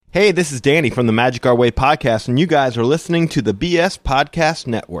Hey, this is Danny from the Magic Our Way podcast, and you guys are listening to the BS Podcast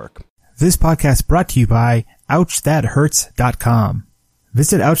Network. This podcast brought to you by OuchThatHurts.com.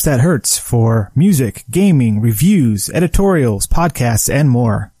 Visit Ouch That Hurts for music, gaming, reviews, editorials, podcasts, and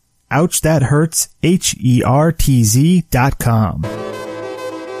more. Ouch That Hurts, HERTZ.com.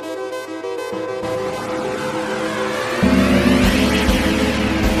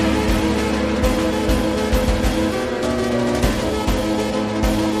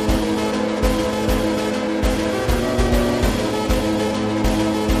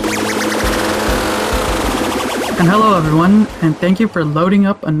 And hello, everyone, and thank you for loading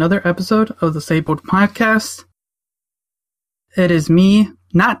up another episode of the Sabled Podcast. It is me,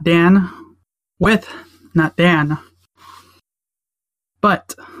 not Dan, with not Dan.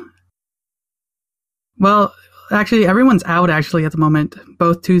 But, well, actually, everyone's out actually at the moment,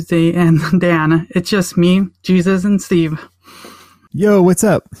 both Tuesday and Dan. It's just me, Jesus, and Steve. Yo, what's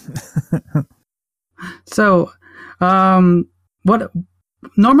up? So, what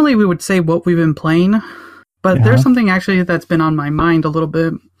normally we would say what we've been playing. But there's something actually that's been on my mind a little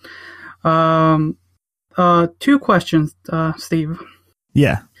bit. Two questions, Steve.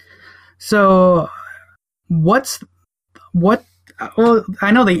 Yeah. So, well, I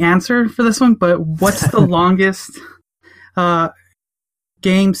know the answer for this one, but what's the longest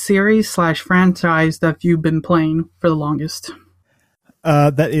game series / franchise that you've been playing for the longest?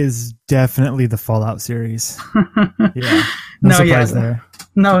 That is definitely the Fallout series. Yeah. No surprise there.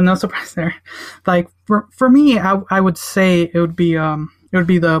 No surprise there. Like for me, I would say it would be the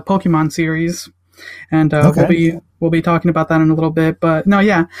Pokemon series, and we'll be talking about that in a little bit. But no,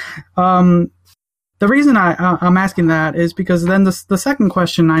 yeah. The reason I'm asking that is because then the second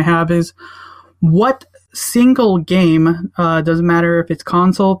question I have is, what single game, doesn't matter if it's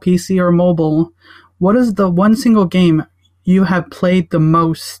console, PC, or mobile, what is the one single game you have played the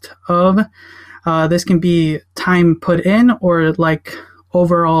most of? This can be time put in or like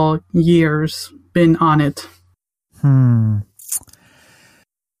overall years been on it.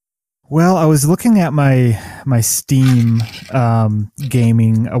 Well, I was looking at my Steam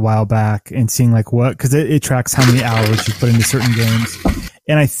gaming a while back and seeing like what, because it tracks how many hours you put into certain games.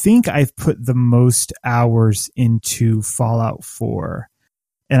 And I think I've put the most hours into Fallout 4.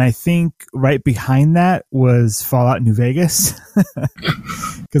 And I think right behind that was Fallout New Vegas,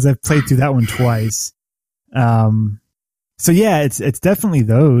 because I've played through that one twice. So yeah, it's definitely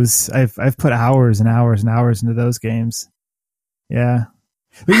those. I've put hours and hours and hours into those games. Yeah,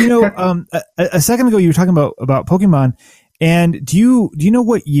 but you know, a second ago you were talking about Pokemon, and do you know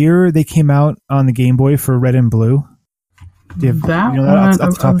what year they came out on the Game Boy for Red and Blue? Do you have that off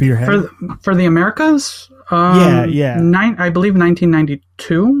the top of your head? For the Americas? Yeah. I believe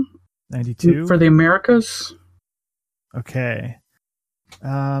 1992. 92 for the Americas. Okay,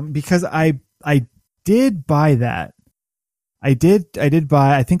 because I did buy that. I did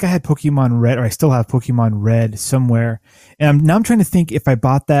buy, I think I had Pokemon Red, or I still have Pokemon Red somewhere. And now I'm trying to think if I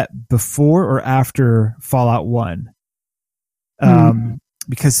bought that before or after Fallout 1.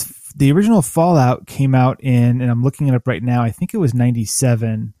 Because the original Fallout came out in, and I'm looking it up right now, I think it was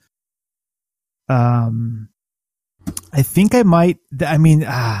 97. I think I might,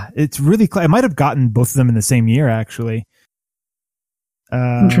 it's really, I might have gotten both of them in the same year, actually.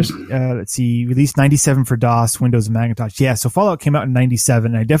 Interesting. Let's see, released 97 for DOS, Windows, and Macintosh. Yeah, so Fallout came out in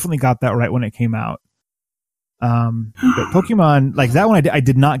 97, and I definitely got that right when it came out. But Pokemon, like that one I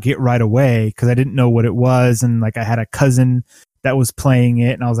did not get right away because I didn't know what it was, and like I had a cousin that was playing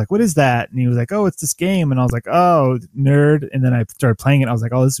it, and I was like, what is that? And he was like, oh, it's this game. And I was like, oh, nerd. And then I started playing it, and I was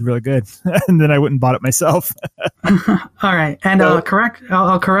like, oh, this is really good. And then I went and bought it myself. All right. And I'll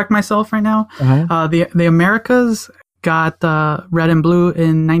correct myself right now. Uh-huh. The Americas got Red and Blue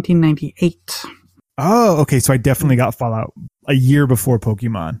in 1998. Oh, okay. So I definitely got Fallout a year before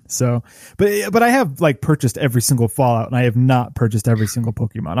Pokemon. So, but I have like purchased every single Fallout, and I have not purchased every single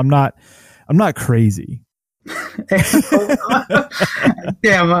Pokemon. I'm not crazy.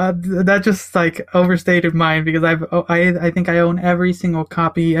 Damn, that just like overstated mine, because I think I own every single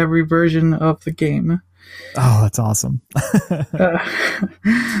copy, every version of the game. Oh, that's awesome.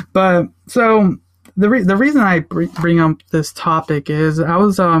 But so the reason I bring up this topic is I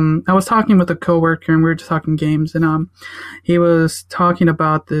was talking with a coworker, and we were just talking games, and he was talking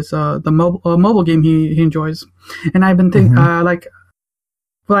about this the mobile game he enjoys, and I've been thinking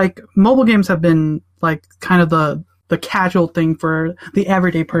like mobile games have been like kind of the casual thing for the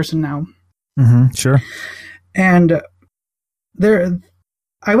everyday person now. Sure. And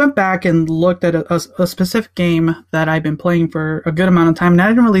I went back and looked at a specific game that I've been playing for a good amount of time, and I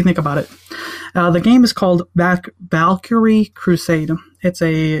didn't really think about it. The game is called Valkyrie Crusade. It's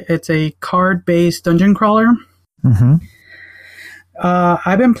a card-based dungeon crawler. Mm-hmm.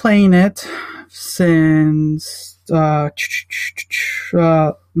 I've been playing it since about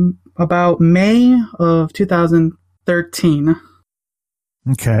May of 2013.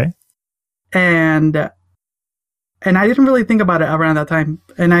 Okay. And I didn't really think about it around that time.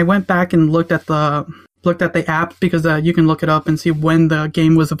 And I went back and looked at the app because you can look it up and see when the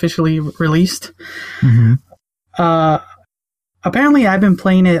game was officially released. Mm-hmm. Apparently, I've been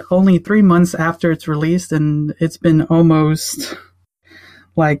playing it only 3 months after it's released, and it's been almost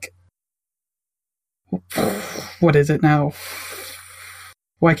like, what is it now?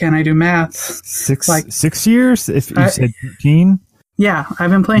 Why can't I do math? 6 years? If you said 13? Yeah,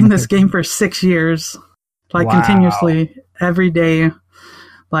 I've been playing this game for 6 years. Like, wow. Continuously, every day,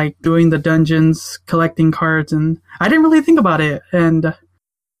 like, doing the dungeons, collecting cards, and I didn't really think about it. And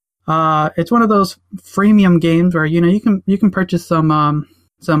it's one of those freemium games where, you can purchase some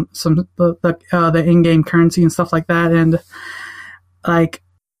the in-game currency and stuff like that. And I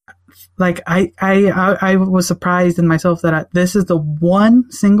was surprised in myself that this is the one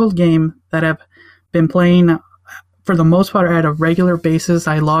single game that I've been playing for the most part at a regular basis.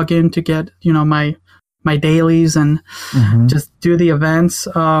 I log in to get, my dailies and just do the events.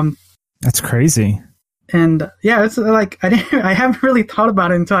 That's crazy. And yeah, it's like I haven't really thought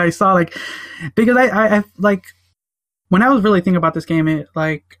about it until I saw, like, because I like when I was really thinking about this game,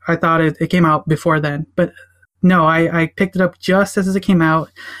 I thought it came out before then, but no, I picked it up just as it came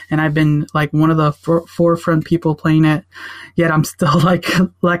out, and I've been like one of the forefront people playing it. Yet I'm still like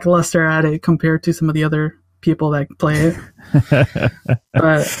lackluster at it compared to some of the other people that play it.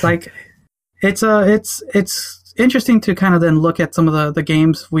 But like, it's interesting to kind of then look at some of the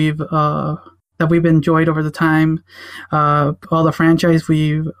games that we've enjoyed over the time, all the franchise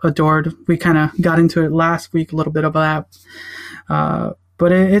we've adored. We kind of got into it last week, a little bit of that.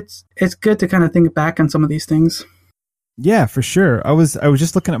 But it's good to kind of think back on some of these things. Yeah, for sure. I was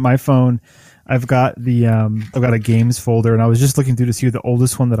just looking at my phone. I've got a games folder, and I was just looking through to see the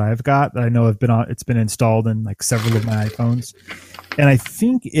oldest one that I've got that I know it's been installed in like several of my iPhones, and I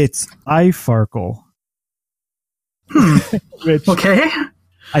think it's iFarkle. Which, okay.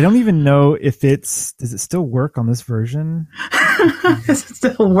 I don't even know if does it still work on this version? Does it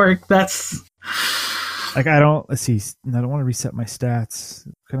still work? That's like, let's see. I don't want to reset my stats.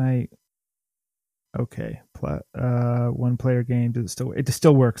 Can I? Okay. One player game. It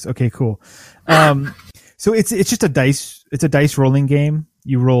still works. Okay, cool. So it's just it's a dice rolling game.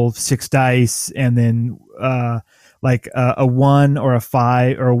 You roll 6 dice, and then, like a 1 or a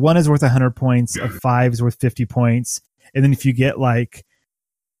 5, or a 1 is worth 100 points. A 5 is worth 50 points. And then if you get like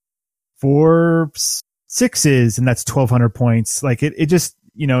 4 6s, and that's 1,200 points. Like it just,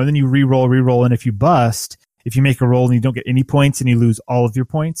 and then you re-roll, and if you bust, if you make a roll and you don't get any points, and you lose all of your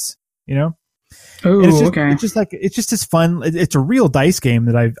points, Oh, okay. It's just as fun. It's a real dice game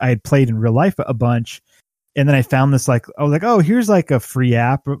that I had played in real life a bunch, and then I found this, like, I was like, oh, here's like a free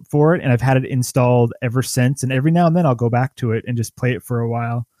app for it, and I've had it installed ever since. And every now and then I'll go back to it and just play it for a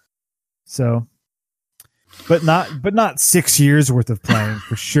while. So. But not 6 years worth of playing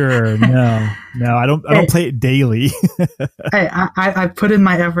for sure. No, I don't play it daily. I put in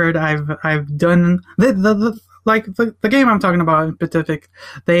my effort. I've done the game I'm talking about in specific.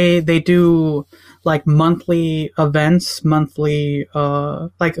 They do like monthly events,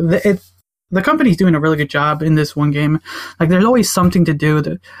 the company's doing a really good job in this one game. Like, there's always something to do.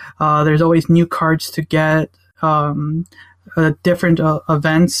 There's always new cards to get, different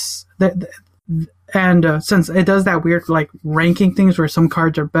events. And since it does that weird, like, ranking things where some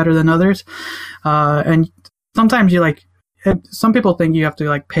cards are better than others, and sometimes some people think you have to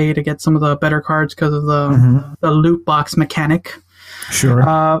like pay to get some of the better cards because of the loot box mechanic.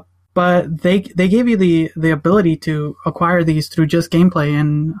 Sure. But they give you the ability to acquire these through just gameplay,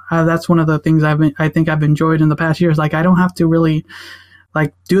 and that's one of the things I think I've enjoyed in the past years. Like, I don't have to really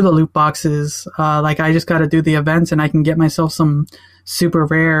like do the loot boxes. Like, I just got to do the events, and I can get myself some super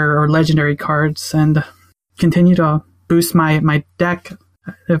rare or legendary cards and continue to boost my deck,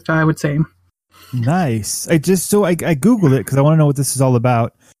 if I would say. Nice. I Googled it because I want to know what this is all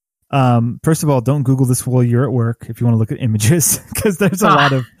about. First of all, don't Google this while you're at work if you want to look at images, because there's a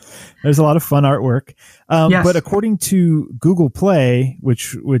lot of fun artwork. Yes. But according to Google Play,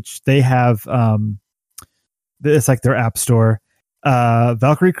 which they have, it's like their app store.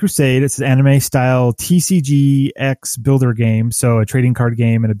 Valkyrie Crusade, it's an anime style TCG-X builder game, so a trading card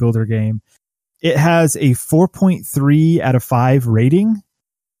game and a builder game. It has a 4.3 out of 5 rating,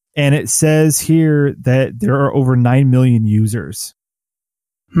 and it says here that there are over 9 million users.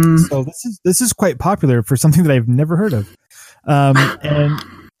 So this is quite popular for something that I've never heard of. And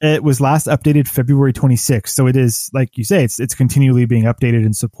it was last updated February 26th. So it is, like you say, it's continually being updated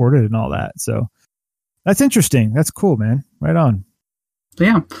and supported and all that. So that's interesting. That's cool, man. Right on.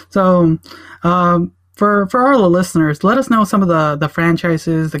 Yeah. So for all the listeners, let us know some of the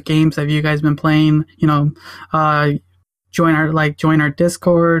franchises, the games that you guys been playing. Join our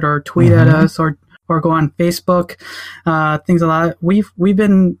Discord or tweet at us or go on Facebook. Things like that. We've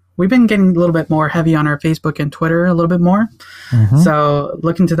been getting a little bit more heavy on our Facebook and Twitter a little bit more. So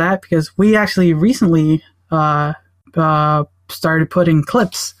look into that, because we actually recently started putting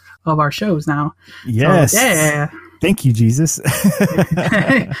clips of our shows now. Yes. So, yeah. Thank you, Jesus.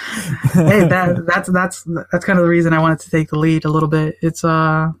 Hey, that's kind of the reason I wanted to take the lead a little bit. It's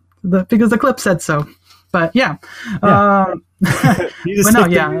because the clip said so. But yeah. But no,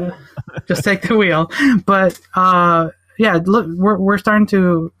 yeah. Just take the wheel. But yeah, look, we're starting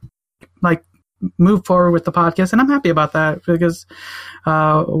to move forward with the podcast, and I'm happy about that, because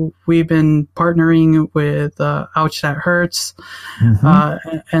we've been partnering with Ouch That Hurts,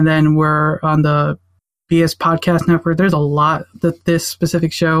 and then we're on the BS Podcast Network. There's a lot that this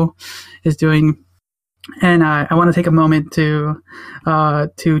specific show is doing, and I want to take a moment to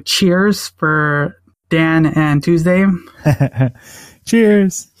cheers for Dan and Tuesday.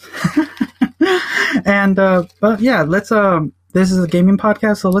 Cheers. And but yeah, let's this is a gaming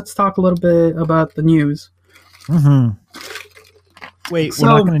podcast, so let's talk a little bit about the news. Wait, we're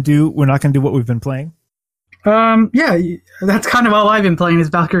not going to do what we've been playing? Yeah, that's kind of all I've been playing is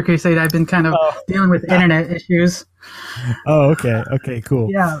Valkyrie Crusade. I've been kind of dealing with internet issues. Oh, okay,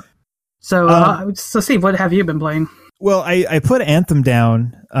 cool. Yeah. So Steve, what have you been playing? Well, I put Anthem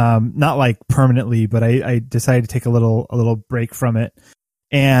down, not like permanently, but I decided to take a little break from it,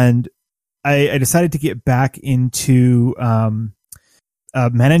 and I decided to get back into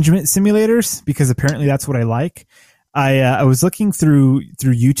management simulators, because apparently that's what I like. I was looking through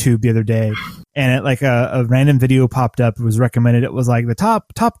YouTube the other day, and a random video popped up. It was recommended. It was like the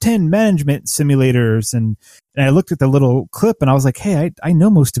top 10 management simulators, and I looked at the little clip, and I was like, hey, I know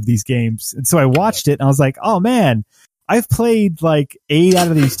most of these games, and so I watched it, and I was like, oh man, I've played like 8 out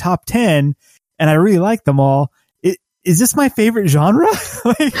of these top 10, and I really like them all. Is this my favorite genre?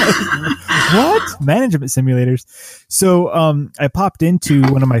 What? Management simulators. So I popped into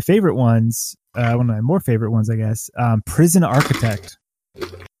one of my favorite ones, one of my more favorite ones, I guess, Prison Architect.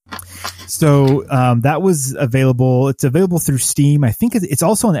 So that was available. It's available through Steam. I think it's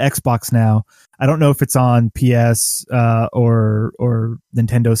also on the Xbox now. I don't know if it's on PS or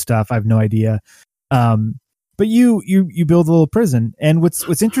Nintendo stuff. I have no idea. But you build a little prison, and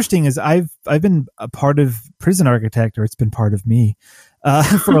what's interesting is I've been a part of Prison Architect, or it's been part of me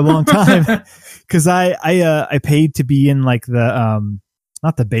for a long time, because I paid to be in like the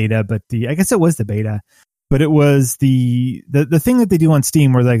not the beta, but I guess it was the beta, but it was the thing that they do on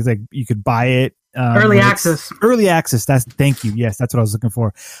Steam where like you could buy it. Early access. Thank you. Yes, that's what I was looking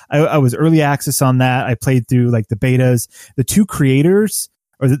for. I was early access on that. I played through like the betas. The two creators,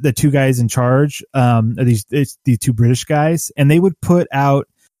 or the two guys in charge, are these two British guys, and they would put out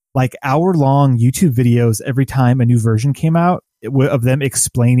like hour-long YouTube videos every time a new version came out of them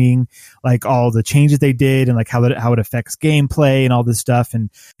explaining like all the changes they did and like how it affects gameplay and all this stuff. And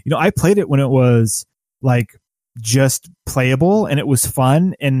I played it when it was like just playable and it was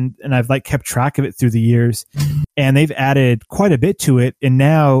fun, and I've like kept track of it through the years, and they've added quite a bit to it, and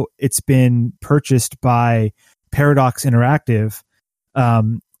now it's been purchased by Paradox Interactive.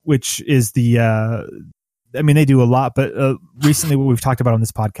 Which is they do a lot, but recently what we've talked about on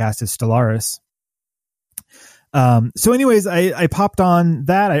this podcast is Stellaris. So anyways, I popped on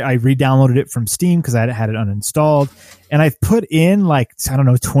that. I re-downloaded it from Steam because I had it uninstalled, and I've put in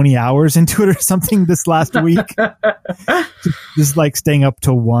 20 hours into it or something this last week. just like staying up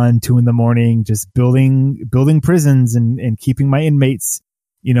till 1, 2 in the morning, just building prisons and keeping my inmates,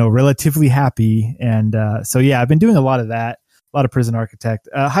 relatively happy. And so yeah, I've been doing a lot of that. A lot of Prison Architect.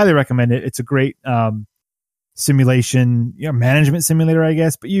 Highly recommend it. It's a great simulation, management simulator, I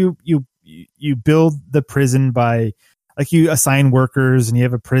guess. But you build the prison by you assign workers, and you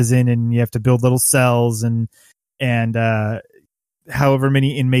have a prison, and you have to build little cells and however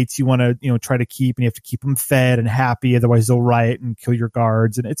many inmates you want to try to keep, and you have to keep them fed and happy, otherwise they'll riot and kill your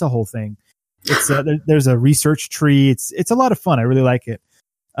guards, and it's a whole thing. It's there's a research tree. It's a lot of fun. I really like it.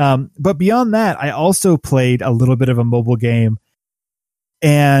 But beyond that, I also played a little bit of a mobile game,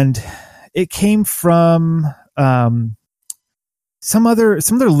 and it came from some other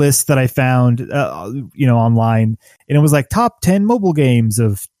list that I found online, and it was like top 10 mobile games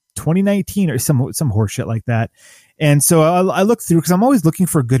of 2019 or some horseshit like that. And so I looked through because I'm always looking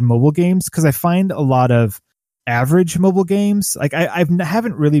for good mobile games because I find a lot of average mobile games. Like I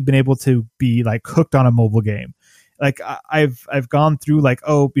haven't really been able to be like hooked on a mobile game. Like I've gone through like,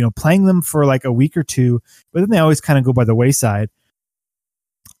 playing them for like a week or two, but then they always kind of go by the wayside.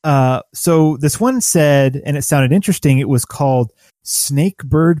 So this one said, and it sounded interesting, it was called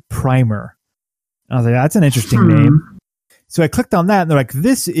Snakebird Primer. I was like, that's an interesting name. So I clicked on that and they're like,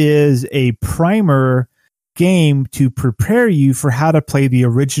 this is a primer game to prepare you for how to play the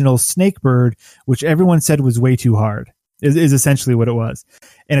original Snakebird, which everyone said was way too hard, is essentially what it was.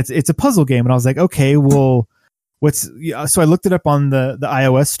 And it's a puzzle game. And I was like, okay, well, so I looked it up on the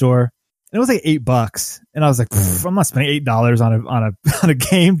iOS store and it was like $8. And I was like, I'm not spending $8 on a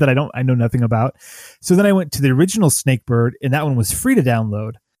game that I know nothing about. So then I went to the original Snakebird and that one was free to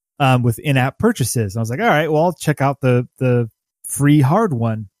download. With in-app purchases. And I was like, all right, well, I'll check out the free hard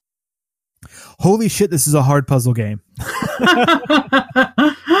one. Holy shit, this is a hard puzzle game.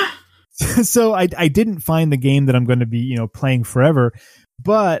 So I didn't find the game that I'm going to be, playing forever,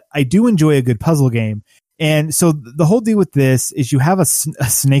 but I do enjoy a good puzzle game. And so the whole deal with this is you have a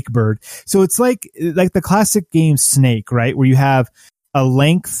Snakebird. So it's like the classic game Snake, right? Where you have a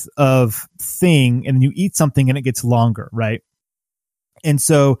length of thing and then you eat something and it gets longer, right? And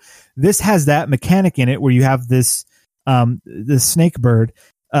so this has that mechanic in it where you have this Snakebird,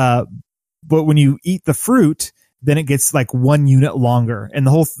 but when you eat the fruit, then it gets like 1 unit longer, and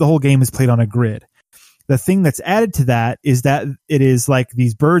the whole game is played on a grid. The thing that's added to that is that it is like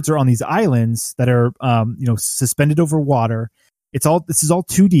these birds are on these islands that are suspended over water. This is all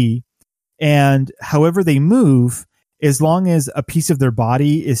 2D, and however they move, as long as a piece of their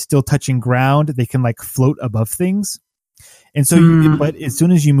body is still touching ground, they can like float above things. And so, but as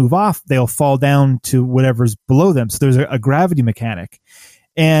soon as you move off, they'll fall down to whatever's below them. So there's a gravity mechanic.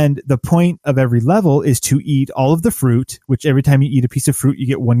 And the point of every level is to eat all of the fruit, which every time you eat a piece of fruit, you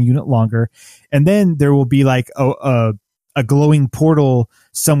get 1 unit longer. And then there will be like a glowing portal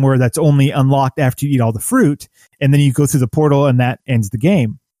somewhere that's only unlocked after you eat all the fruit. And then you go through the portal and that ends the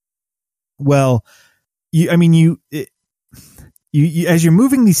game. Well, as you're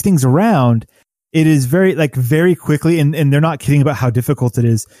moving these things around, it is very quickly, and they're not kidding about how difficult it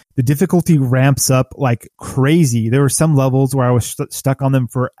is. The difficulty ramps up like crazy. There were some levels where I was stuck on them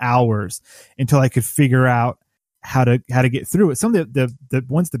for hours until I could figure out how to get through it. Some of the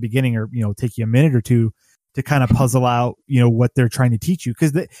ones at the beginning are, take you a minute or two to kind of puzzle out, what they're trying to teach you.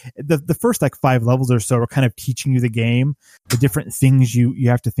 Cause the first like 5 levels or so are kind of teaching you the game, the different things you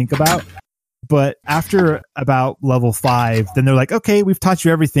have to think about. But after about level 5, then they're like, okay, we've taught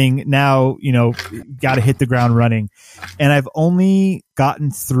you everything. Now, got to hit the ground running. And I've only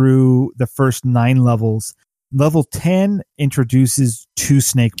gotten through the first 9 levels. Level 10 introduces 2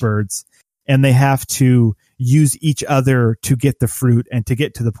 Snakebirds, and they have to use each other to get the fruit and to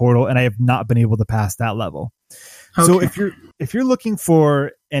get to the portal. And I have not been able to pass that level. Okay. So if you're looking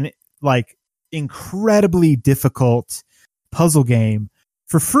for an like incredibly difficult puzzle game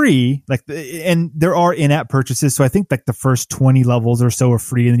for free, and there are in-app purchases. So I think like the first 20 levels or so are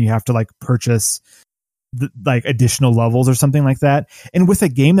free, and then you have to like purchase additional levels or something like that. And with a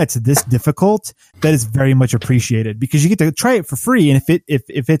game that's this difficult, that is very much appreciated because you get to try it for free. And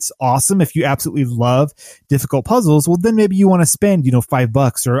if it's awesome, if you absolutely love difficult puzzles, well, then maybe you want to spend,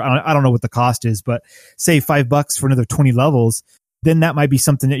 $5 or I don't know what the cost is, but say $5 for another 20 levels. Then that might be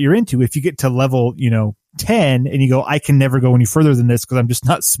something that you're into. If you get to level, 10 and you go, I can never go any further than this because I'm just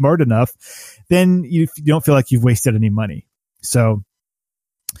not smart enough, then you don't feel like you've wasted any money. So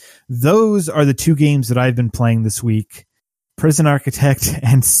those are the 2 games that I've been playing this week: Prison Architect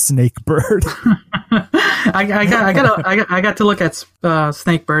and Snakebird. I got to look at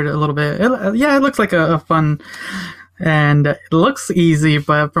Snakebird a little bit. It looks like a fun, and it looks easy,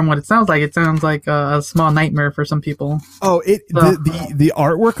 but from what it sounds like a small nightmare for some people. Oh, the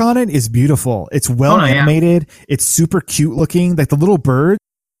artwork on it is beautiful. It's well animated. Yeah. It's super cute looking. Like the little birds,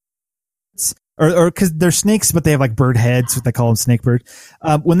 or because they're snakes, but they have like bird heads. What they call them, Snakebird.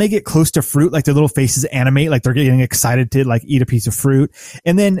 When they get close to fruit, like their little faces animate, like they're getting excited to like eat a piece of fruit.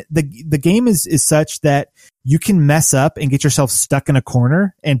 And then the game is such that you can mess up and get yourself stuck in a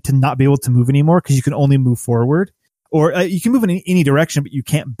corner and to not be able to move anymore because you can only move forward. Or you can move in any direction, but you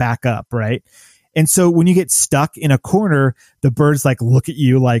can't back up, right? And so when you get stuck in a corner, the birds like look at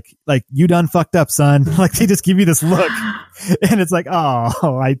you like you done fucked up, son. Like they just give you this look, and it's like,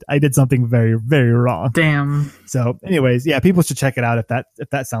 oh, I did something very, very wrong. Damn. So, anyways, yeah, people should check it out if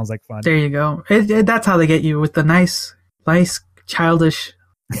that sounds like fun. There you go. That's how they get you with the nice, childish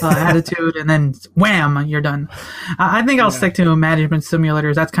attitude, and then wham, you're done. I think I'll stick to management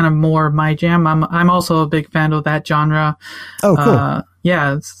simulators. That's kind of more my jam. I'm also a big fan of that genre. Oh, cool.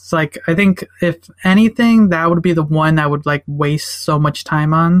 Yeah, it's like, I think if anything, that would be the one I would like waste so much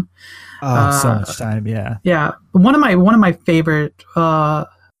time on. Oh, so much time, yeah. Yeah, one of my favorite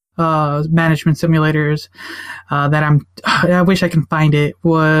management simulators that I wish I can find it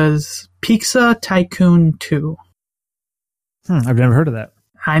was Pizza Tycoon 2. I've never heard of that.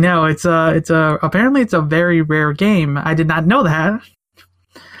 I know apparently it's a very rare game. I did not know that.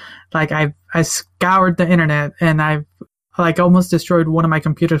 Like I scoured the internet and I've like almost destroyed one of my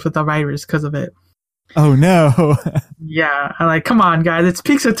computers with the virus because of it. Oh no. Yeah, I'm like, come on guys, it's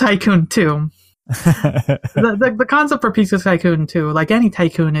Pizza Tycoon 2. the concept for Pizza Tycoon 2, like any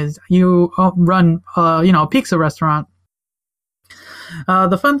tycoon, is you run a pizza restaurant.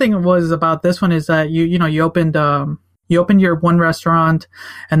 The fun thing was about this one is that you opened your one restaurant,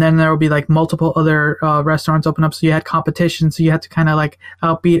 and then there will be like multiple other restaurants open up. So you had competition. So you had to kind of like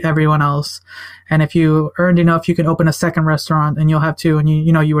outbeat everyone else. And if you earned enough, you can open a second restaurant, and you'll have to. And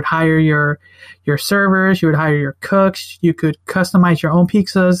you would hire your servers, you would hire your cooks, you could customize your own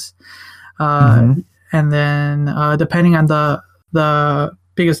pizzas, and then depending on the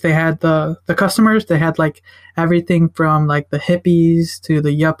because they had the customers, they had like everything from like the hippies to the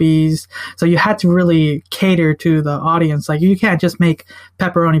yuppies. So you had to really cater to the audience. Like you can't just make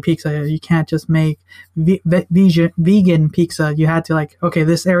pepperoni pizza. You can't just make vegan pizza. You had to like, okay,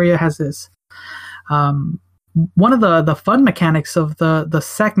 this area has this. One of the fun mechanics of the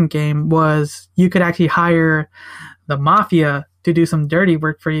second game was you could actually hire the mafia to do some dirty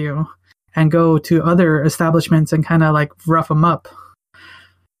work for you and go to other establishments and kind of like rough them up.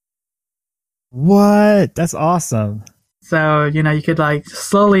 What? That's awesome. So, you could like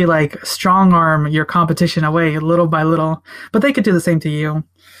slowly like strong arm your competition away little by little, but they could do the same to you.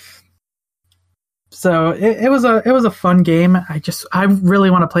 So it was a fun game. I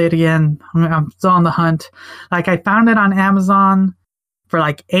really want to play it again. I'm still on the hunt. Like I found it on Amazon for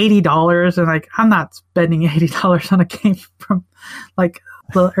like $80, and like I'm not spending $80 on a game from like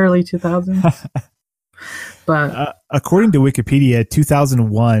the early 2000s. But according to Wikipedia,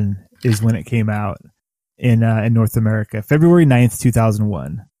 2001 is when it came out in North America. February 9th,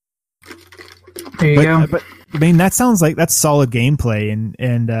 2001. There you go. But I mean, that sounds like that's solid gameplay, and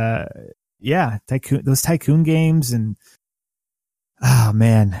yeah, those tycoon games, and oh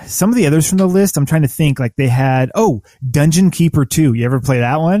man, some of the others from the list, I'm trying to think. Like they had Dungeon Keeper 2. You ever play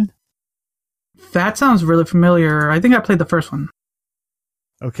that one? That sounds really familiar. I think I played the first one.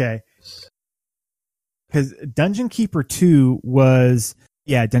 Okay. Because Dungeon Keeper 2 was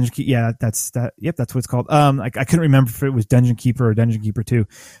that's that. Yep, that's what it's called. I couldn't remember if it was Dungeon Keeper or Dungeon Keeper 2.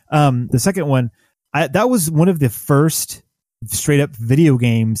 The second one, that was one of the first straight up video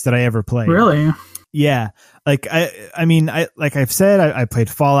games that I ever played. Really? Yeah. Like I mean, like I've said, I played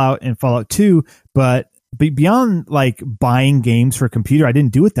Fallout and Fallout 2, but beyond like buying games for a computer, I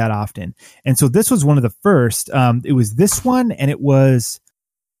didn't do it that often. And so this was one of the first. It was this one, and it was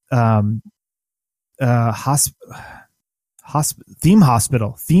Theme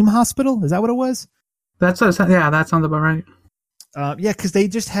Hospital. Theme Hospital? Is that what it was? That sounds about right. Yeah, because they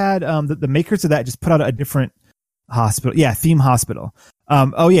just had the makers of that just put out a different hospital. Yeah, Theme Hospital.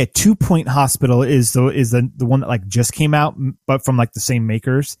 2 Point Hospital is the one that like just came out, but from like the same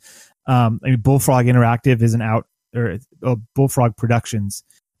makers. I mean, Bullfrog Interactive isn't out, or Bullfrog Productions.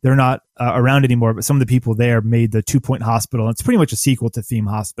 They're not around anymore, but some of the people there made the 2 Point Hospital. It's pretty much a sequel to Theme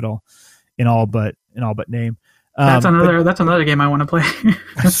Hospital in all but name. That's another game I want to play.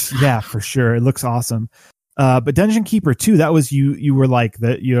 Yeah, for sure. It looks awesome. But Dungeon Keeper 2, that was you were like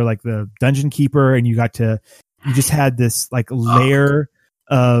the dungeon keeper, and you just had this like layer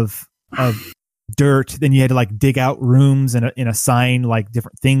of dirt. Then you had to like dig out rooms and assign like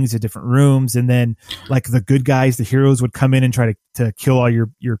different things to different rooms, and then like the good guys, the heroes, would come in and try to kill all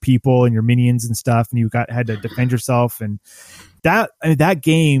your people and your minions and stuff, and you had to defend yourself. And that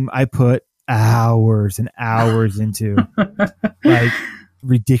game I put hours and hours into, like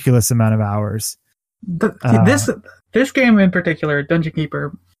ridiculous amount of hours. This game in particular, Dungeon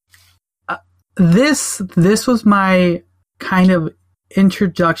Keeper, this was my kind of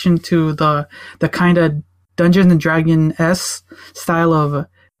introduction to the kind of Dungeons and Dragons style of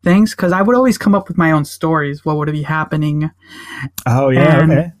things, because I would always come up with my own stories. What would be happening? Oh yeah,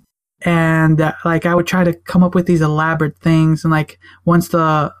 okay. And like I would try to come up with these elaborate things, and like once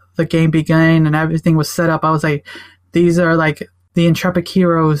the game began and everything was set up, I was like, these are like the intrepid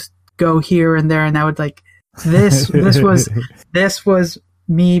heroes go here and there, and I would like this was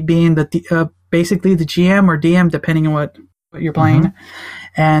me being the basically the GM or DM, depending on what you're playing.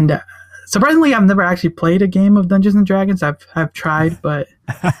 And surprisingly, I've never actually played a game of Dungeons and Dragons. I've tried, but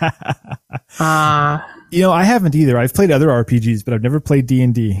I haven't either. I've played other RPGs, but I've never played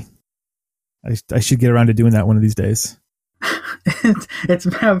D&D. I should get around to doing that one of these days. It's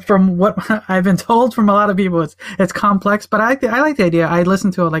from what I've been told from a lot of people, it's complex, but I like the idea. I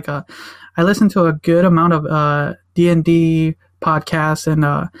listen to a good amount of D&D podcasts, and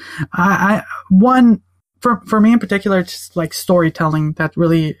for me in particular, it's like storytelling that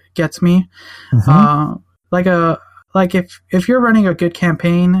really gets me. Mm-hmm. If you're running a good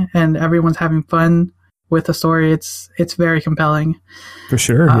campaign and everyone's having fun with the story, it's very compelling. For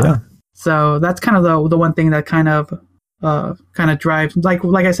sure, yeah. So that's kind of the one thing that kind of drives,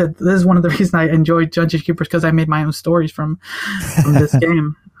 like I said, this is one of the reasons I enjoyed Dungeon Keepers, because I made my own stories from this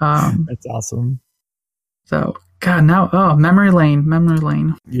game. That's awesome. So God, now memory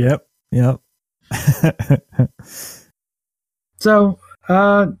lane. Yep. So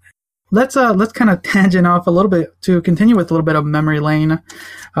let's kind of tangent off a little bit to continue with a little bit of memory lane.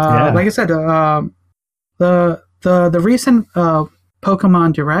 Like I said, the recent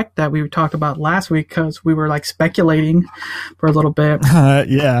Pokemon Direct that we talked about last week, because we were like speculating for a little bit.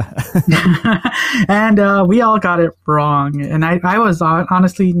 Yeah. And we all got it wrong. And I was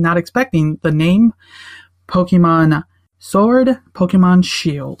honestly not expecting the name Pokemon Sword, Pokemon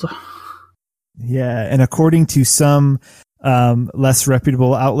Shield. Yeah, and according to some less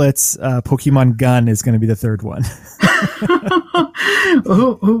reputable outlets, Pokemon Gun is going to be the third one.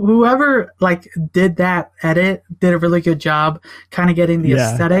 Whoever did that edit did a really good job, kind of getting the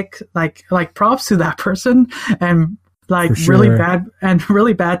aesthetic. Like props to that person, and really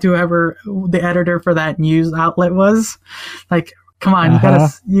bad to whoever the editor for that news outlet was. Like, come on,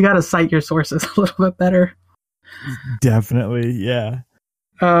 you gotta cite your sources a little bit better. Definitely, yeah.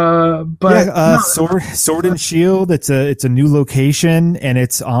 Sword and Shield. It's a new location, and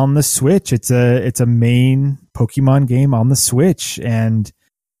it's on the Switch. It's a main Pokemon game on the Switch, and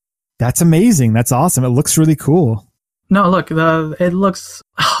that's amazing. That's awesome. It looks really cool. No, look, it looks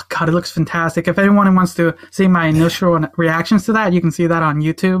fantastic. If anyone wants to see my initial reactions to that, you can see that on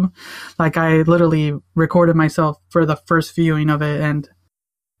YouTube. Like, I literally recorded myself for the first viewing of it, and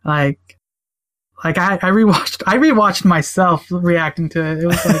I rewatched myself reacting to it. It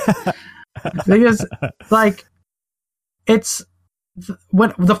was because it's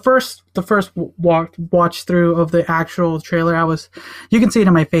when the first watch through of the actual trailer, you can see it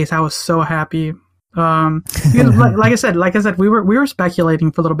in my face. I was so happy. Because like I said, we were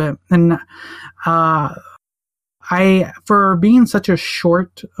speculating for a little bit, and for being such a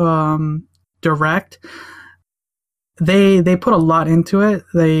short direct, They put a lot into it.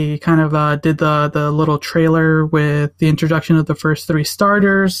 They kind of did the little trailer with the introduction of the first 3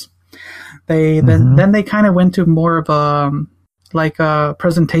 starters. Then they kind of went to more of a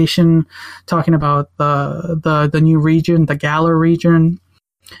presentation talking about the new region, the Galar region.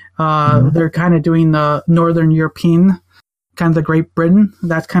 They're kind of doing the Northern European, kind of the Great Britain.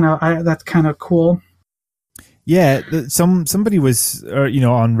 That's kind of cool. Yeah, somebody was,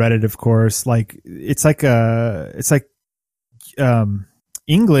 on Reddit, of course. It's like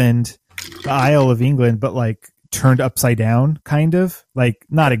England, the Isle of England, but turned upside down, kind of.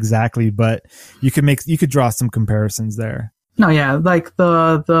 Not exactly, but you could draw some comparisons there. No, yeah,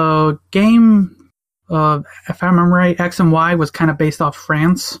 the game, if I remember right, X and Y was kind of based off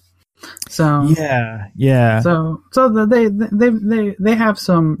France. So yeah. So they have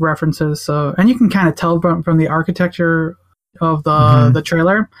some references. So, and you can kind of tell from the architecture of the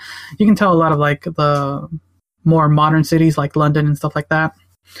trailer, you can tell a lot of the more modern cities like London and stuff like that.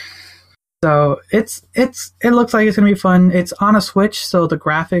 So it looks like it's gonna be fun. It's on a Switch, so the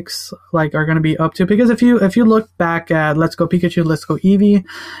graphics are gonna be up to, because if you look back at Let's Go Pikachu, Let's Go Eevee,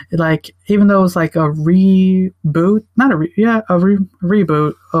 even though it's a reboot,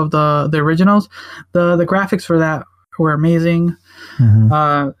 reboot of the originals, the graphics for that were amazing.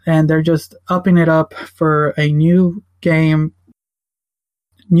 And they're just upping it up for a new game,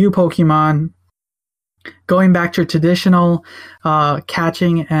 new Pokemon, going back to traditional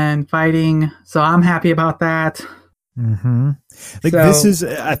catching and fighting. So I'm happy about that. This is,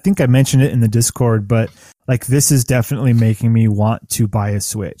 I think I mentioned it in the Discord, but this is definitely making me want to buy a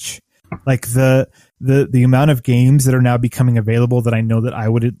Switch. The amount of games that are now becoming available that I know that I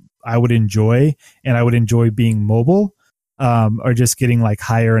would enjoy, and I would enjoy being mobile, are just getting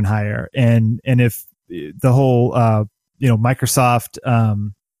higher and higher. And if the whole Microsoft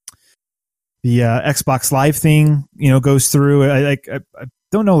the Xbox Live thing, goes through, I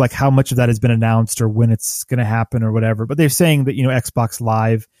don't know how much of that has been announced or when it's going to happen or whatever, but they're saying that Xbox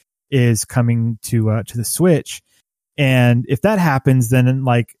Live is coming to the Switch, And if that happens, then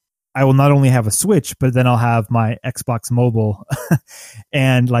like I will not only have a Switch, but then I'll have my Xbox Mobile.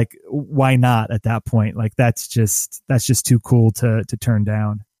 And like, why not at that point? Like that's just too cool to turn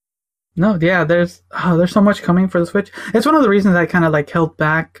down. No, yeah, there's so much coming for the Switch. It's one of the reasons I kind of like held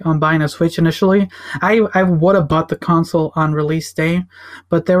back on buying a Switch initially. I would have bought the console on release day,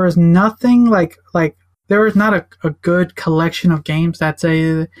 but there was nothing like there was not a good collection of games that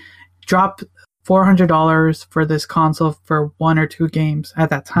say drop $400 for this console for one or two games at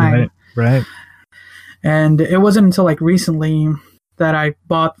that time. Right. And it wasn't until like recently that I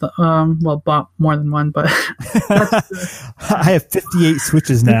bought bought more than one, but I have 58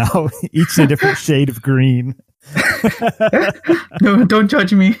 Switches now, each in a different shade of green. No, don't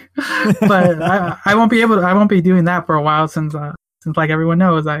judge me. But I won't be doing that for a while since like everyone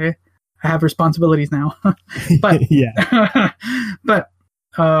knows I have responsibilities now. But yeah. But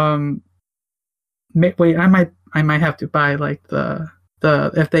wait, I might have to buy like the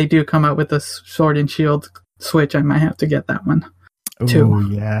if they do come out with the Sword and Shield Switch, I might have to get that one. Oh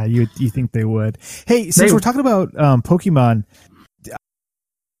yeah, you think they would? Hey, since we're talking about Pokemon,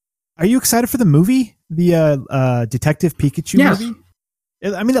 are you excited for the movie, the Detective Pikachu movie?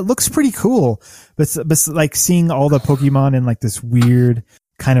 I mean, it looks pretty cool, but like seeing all the Pokemon in like this weird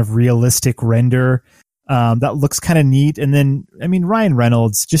kind of realistic render, that looks kind of neat. And then, I mean, Ryan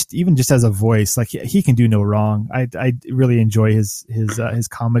Reynolds, just as a voice, like he can do no wrong. I really enjoy his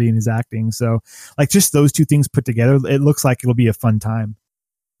comedy and his acting. So like just those two things put together, it looks like it'll be a fun time.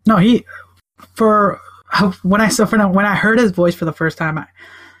 No, when I heard his voice for the first time, I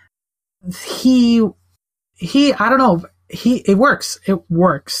don't know, it works. It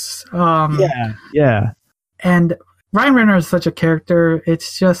works. Yeah. And Ryan Reynolds is such a character.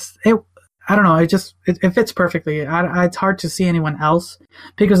 It's just I don't know. It fits perfectly. It's hard to see anyone else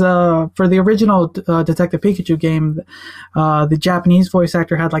because for the original Detective Pikachu game, the Japanese voice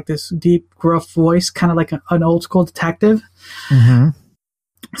actor had like this deep, gruff voice, kind of like an old school detective. Mm-hmm.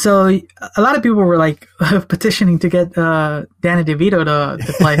 So a lot of people were like petitioning to get Danny DeVito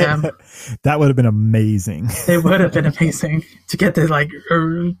to play him. That would have been amazing. It would have been amazing to get the like,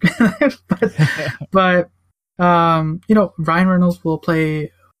 but Ryan Reynolds will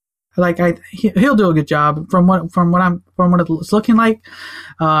play. Like he'll do a good job from what it's looking like.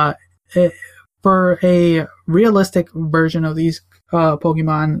 For a realistic version of these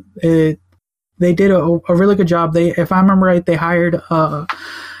Pokemon, they did a really good job. If I remember right, they hired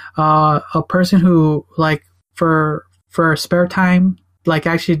a person who like for spare time like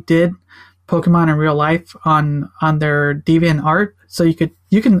actually did Pokemon in real life on their DeviantArt. So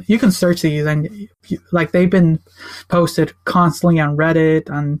you can search these and like they've been posted constantly on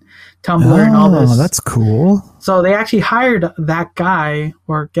Reddit, on Tumblr, and all this. Oh, that's cool. So they actually hired that guy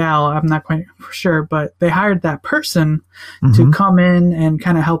or gal, I'm not quite sure, but they hired that person to come in and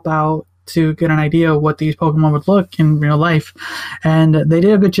kind of help out to get an idea of what these Pokemon would look in real life. And they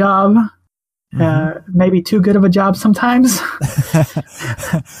did a good job. Maybe too good of a job sometimes.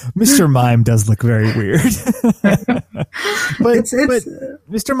 Mr. Mime does look very weird. but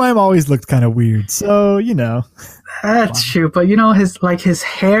Mr. Mime always looked kind of weird, so that's true. But his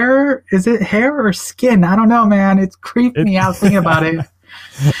hair, is it hair or skin? I don't know, man. It's creeped me out thinking about it.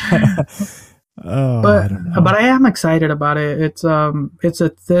 I don't know. But I am excited about it.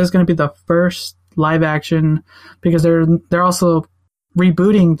 There's going to be the first live action because they're also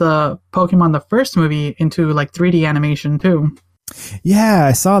rebooting the Pokemon the first movie into like 3D animation too. Yeah,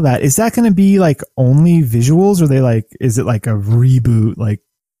 I saw that. Is that going to be like only visuals, or is it like a reboot, like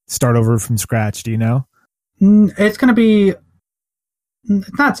start over from scratch? Do you know? It's going to be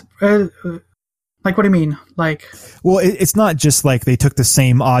not like, what do you mean? Like, well, it's not just like they took the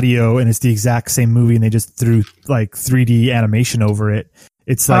same audio and it's the exact same movie and they just threw like 3D animation over it.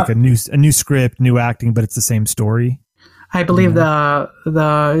 It's like a new script, new acting, but it's the same story. I believe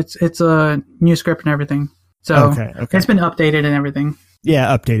it's a new script and everything. So okay. It's been updated and everything.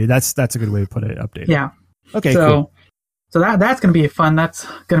 Yeah, updated. That's a good way to put it. Updated. Yeah. Okay. So, cool. So that's gonna be fun. That's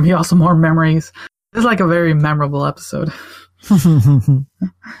gonna be also more memories. It's like a very memorable episode.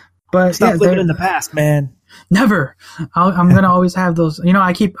 But stop living in the past, man. Never. I'm gonna always have those.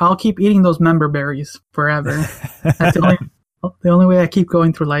 I'll keep eating those member berries forever. That's the only way I keep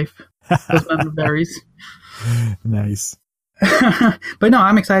going through life. Those member berries. Nice. But no,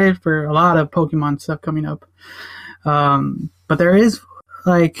 I'm excited for a lot of Pokemon stuff coming up. But there is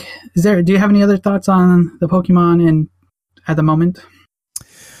do you have any other thoughts on the Pokemon at the moment?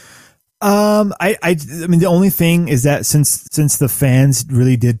 I mean, the only thing is that since the fans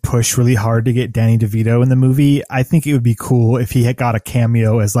really did push really hard to get Danny DeVito in the movie, I think it would be cool if he had got a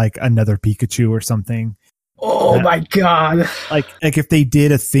cameo as like another Pikachu or something. Oh my God. Like if they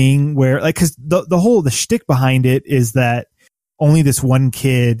did a thing where, like, cause the shtick behind it is that only this one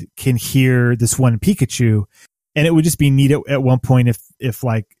kid can hear this one Pikachu. And it would just be neat at one point if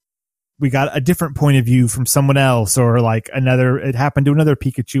like we got a different point of view from someone else, or like it happened to another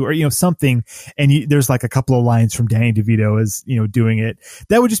Pikachu, or, something. And there's like a couple of lines from Danny DeVito as, doing it.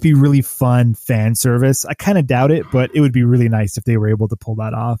 That would just be really fun fan service. I kind of doubt it, but it would be really nice if they were able to pull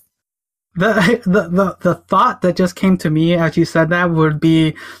that off. The thought that just came to me as you said that would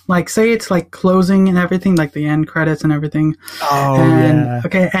be like, say it's like closing and everything, like the end credits and everything. Oh, yeah.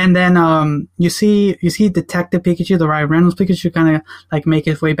 Okay, and then you see Detective Pikachu, the Ryan Reynolds Pikachu, kind of like make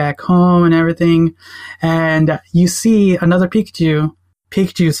his way back home and everything, and you see another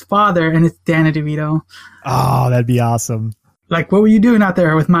Pikachu's father, and it's Danny DeVito. Oh, that'd be awesome. Like, what were you doing out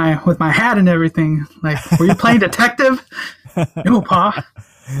there with my hat and everything? Like, were you playing detective? No, Pa.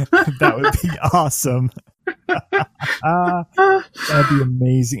 That would be awesome. That'd be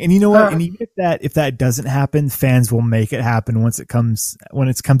amazing. And you know what? And even if that doesn't happen, fans will make it happen when it comes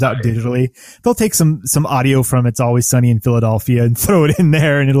out digitally. They'll take some audio from It's Always Sunny in Philadelphia and throw it in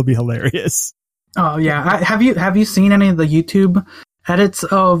there, and it'll be hilarious. Oh yeah. Have you seen any of the YouTube edits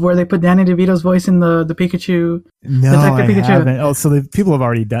of where they put Danny DeVito's voice in the Pikachu? No, I haven't. Oh, so the people have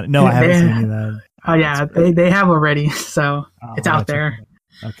already done it. No, I haven't seen any of that. Oh yeah, they have already. So it's out there.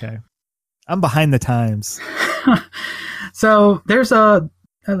 Okay. I'm behind the times. So there's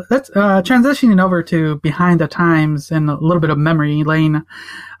let's transitioning over to behind the times and a little bit of memory lane.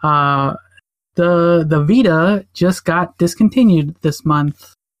 The Vita just got discontinued this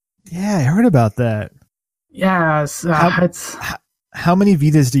month. Yeah, I heard about that. Yes. How many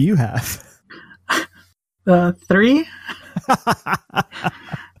Vitas do you have? 3.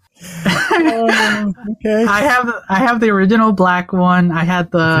 Okay. I have the original black one. I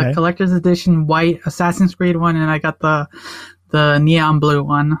had the collector's edition white Assassin's Creed one, and I got the neon blue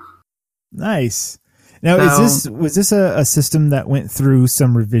one. Nice. Now, was this a system that went through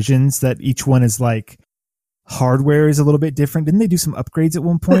some revisions that each one is like hardware is a little bit different? Didn't they do some upgrades at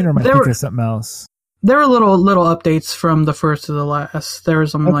one point, or am I thinking of something else? There were little updates from the first to the last. There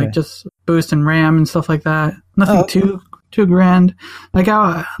was some like just boost and RAM and stuff like that. Nothing too grand. Like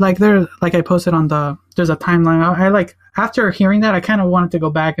I posted on there's a timeline. I like, after hearing that, I kind of wanted to go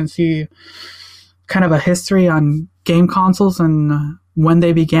back and see kind of a history on game consoles and when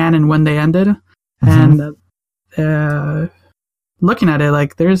they began and when they ended. Mm-hmm. And looking at it,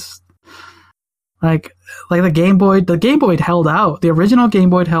 like there's like the Game Boy held out. The original Game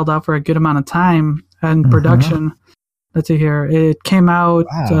Boy held out for a good amount of time and production. Let's see here. It came out.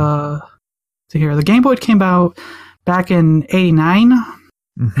 Wow. The Game Boy came out back in '89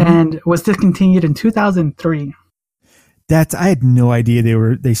 and was discontinued in 2003. I had no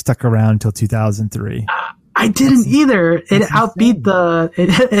idea they stuck around until 2003. I didn't either. It outbeat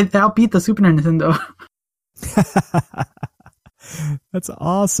the Super Nintendo. That's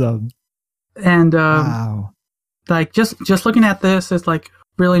awesome. And wow. Like just looking at this, it's like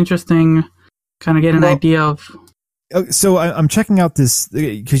really interesting. Kind of get an idea of. So I'm checking out this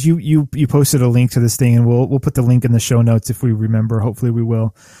because you posted a link to this thing, and we'll put the link in the show notes if we remember. Hopefully we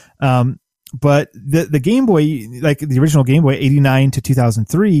will. But the Game Boy, like the original Game Boy, 89 to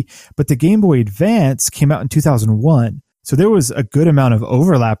 2003, but the Game Boy Advance came out in 2001. So there was a good amount of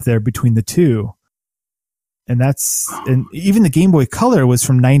overlap there between the two. And even the Game Boy Color was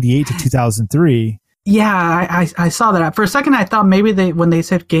from 98 to 2003. Yeah, I saw that. For a second, I thought maybe when they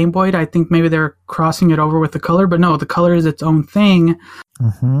said Game Boy, I think maybe they're crossing it over with the Color, but no, the Color is its own thing.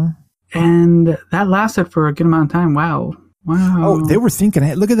 Mm-hmm. And that lasted for a good amount of time. Wow. Oh, they were thinking,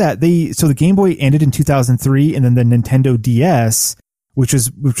 hey, look at that. So the Game Boy ended in 2003, and then the Nintendo DS, which was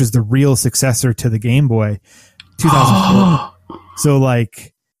the real successor to the Game Boy, 2004. So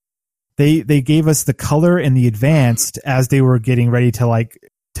like they gave us the Color and the Advanced as they were getting ready to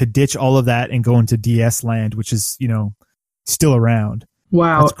ditch all of that and go into DS land, which is, still around.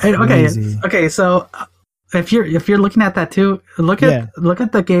 Wow. Okay. So if you're looking at that too, look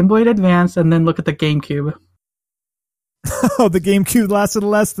at the Game Boy Advance and then look at the GameCube. Oh, the GameCube lasted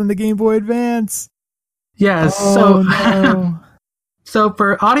less than the Game Boy Advance. Yes. No. So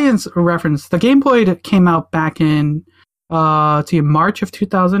for audience reference, the Game Boy came out back in March of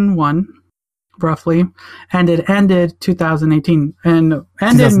 2001. Roughly, and it ended 2018, and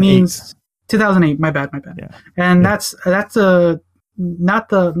ended means 2008. My bad. Yeah. And that's not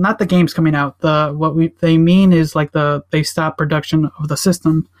the games coming out. They mean is like they stopped production of the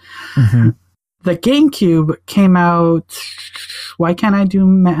system. Mm-hmm. The GameCube came out. Why can't I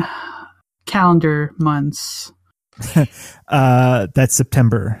do calendar months? That's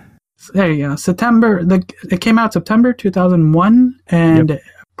September. there you go. It came out September 2001 and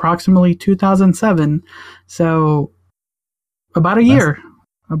approximately 2007. So about a year.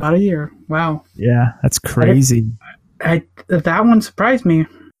 About a year. Wow. Yeah, that's crazy. That one surprised me.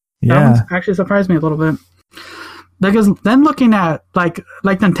 Yeah. That one actually surprised me a little bit. Because then looking at like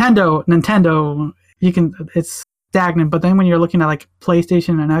Nintendo, it's stagnant. But then when you're looking at like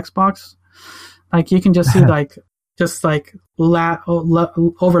PlayStation and Xbox, like you can just see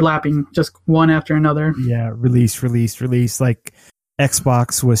overlapping, just one after another. Yeah, release. Like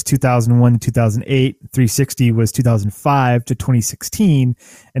Xbox was 2001 to 2008, 360 was 2005 to 2016,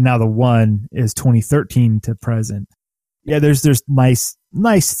 and now the One is 2013 to present. Yeah, there's nice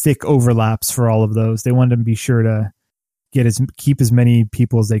thick overlaps for all of those. They wanted to be sure to keep as many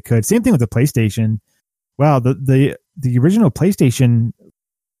people as they could. Same thing with the PlayStation. Wow, the original PlayStation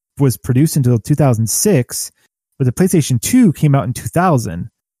was produced until 2006, but the PlayStation 2 came out in 2000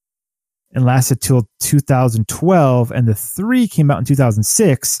 and lasted till 2012, and the 3 came out in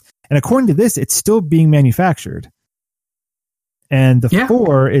 2006. And according to this, it's still being manufactured. And the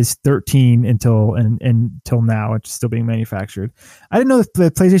 4 is 13 until now. It's still being manufactured. I didn't know that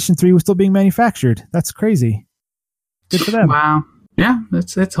the PlayStation 3 was still being manufactured. That's crazy. Good for them. Wow. Yeah,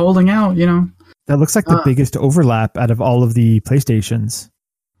 it's holding out, you know. That looks like the biggest overlap out of all of the PlayStations.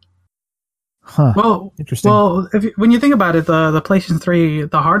 Huh. Well, interesting. Well, when you think about it, the PlayStation 3,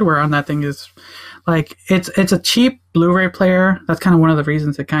 the hardware on that thing is like it's a cheap Blu-ray player. That's kind of one of the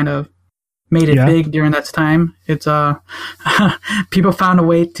reasons it kind of made it big during that time. It's people found a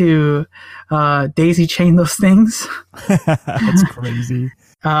way to daisy chain those things. That's crazy.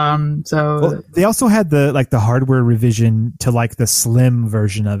 So they also had the hardware revision to like the slim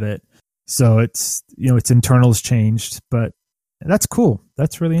version of it. So it's its internals changed, but that's cool.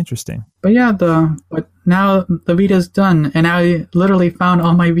 That's really interesting. But yeah, but now the Vita's done, and I literally found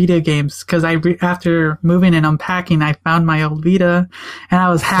all my Vita games because after moving and unpacking, I found my old Vita, and I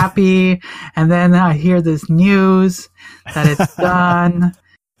was happy. And then I hear this news that it's done.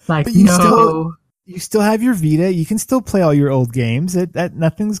 Like, but you still have your Vita. You can still play all your old games. That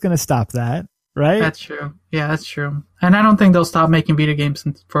nothing's going to stop that, right? That's true. Yeah, that's true. And I don't think they'll stop making Vita games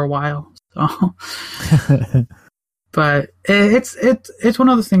for a while. So. But it's one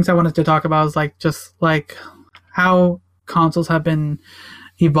of those things I wanted to talk about is like just like how consoles have been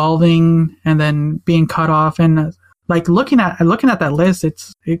evolving and then being cut off, and like looking at that list,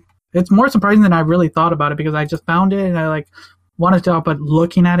 it's more surprising than I really thought about it, because I just found it and I like wanted to, but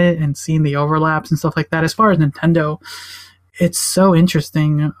looking at it and seeing the overlaps and stuff like that. As far as Nintendo, it's so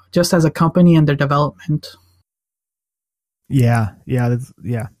interesting just as a company and their development. Yeah.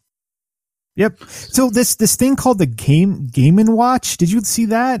 Yep. So this thing called the Game & Watch, did you see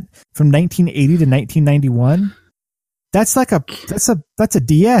that from 1980 to 1991? That's like that's a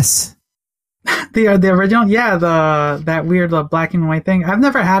DS. The original, yeah, that weird black and white thing. I've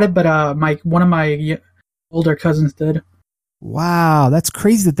never had it, but one of my older cousins did. Wow, that's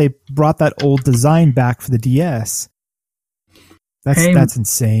crazy that they brought that old design back for the DS. That's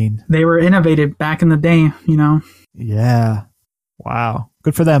insane. They were innovative back in the day, you know. Yeah. Wow.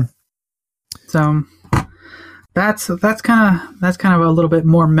 Good for them. So that's kind of a little bit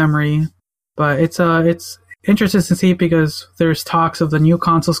more memory, but it's interesting to see because there's talks of the new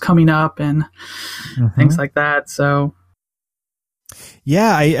consoles coming up and things like that. So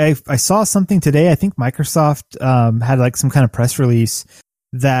yeah, I saw something today. I think Microsoft had like some kind of press release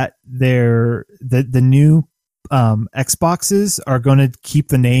that the new Xboxes are going to keep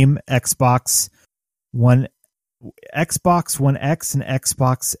the name Xbox One X and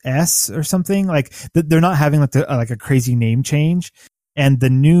Xbox S or something. Like they're not having like a crazy name change, and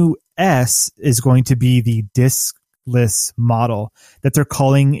the new S is going to be the diskless model that they're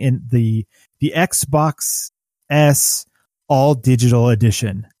calling in the Xbox S All Digital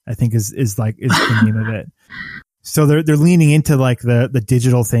Edition, I think is the name of it. So they're leaning into like the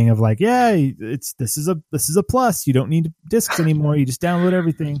digital thing of like, yeah, this is a plus. You don't need discs anymore. You just download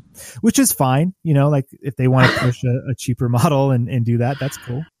everything, which is fine. You know, like if they want to push a cheaper model and do that, that's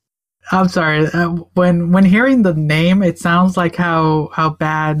cool. I'm sorry. When hearing the name, it sounds like how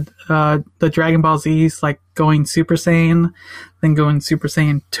bad the Dragon Ball Z is, like going Super Saiyan, then going Super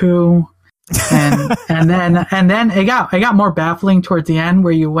Saiyan 2, and then it got more baffling towards the end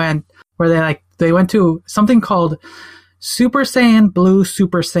where they went to something called Super Saiyan Blue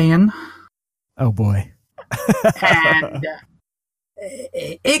Super Saiyan. Oh boy. And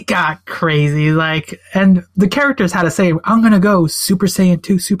it got crazy. Like, and the characters had to say, I'm going to go Super Saiyan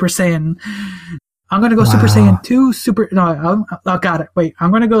 2 Super Saiyan. I'm going to go Super Saiyan 2 Super... No, I got it. Wait, I'm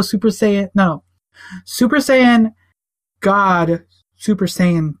going to go Super Saiyan... No. Super Saiyan God Super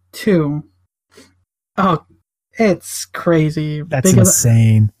Saiyan 2. Oh, it's crazy. That's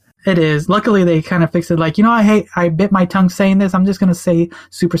insane. It is. Luckily, they kind of fixed it. Like, I bit my tongue saying this. I'm just going to say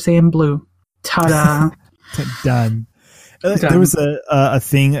Super Saiyan Blue. Ta-da. Done. There was a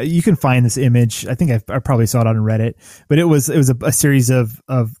thing. You can find this image. I think I probably saw it on Reddit, but it was a series of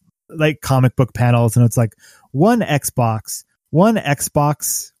like comic book panels, and it's like one Xbox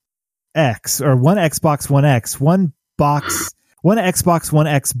X, or one Xbox One X, one Xbox One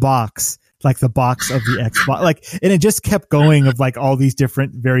X box, like the box of the Xbox, like, and it just kept going of like all these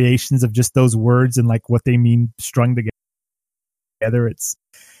different variations of just those words and like what they mean strung together. It's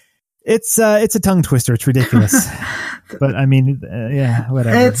a tongue twister. It's ridiculous. But I mean, yeah,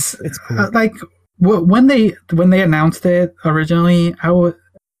 whatever. It's cool. Like when they announced it originally,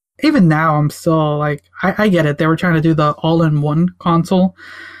 even now I'm still like, I get it. They were trying to do the all-in-one console,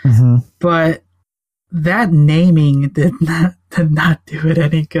 but that naming did not do it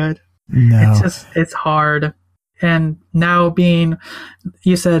any good. No, it's hard. And now you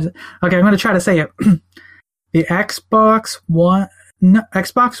said, okay, I'm going to try to say it. The Xbox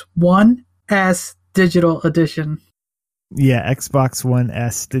One S Digital Edition. Yeah, Xbox One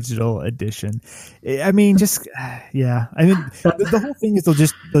S Digital Edition. I mean, yeah. I mean, the whole thing is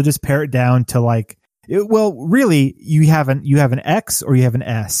they'll just pare it down to like, really, you have an X or you have an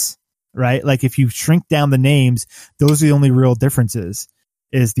S, right? Like if you shrink down the names, those are the only real differences.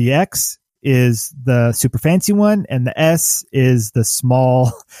 Is the X is the super fancy one, and the S is the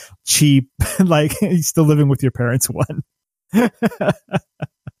small, cheap, like you're still living with your parents one. I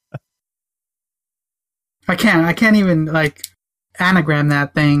can't even like anagram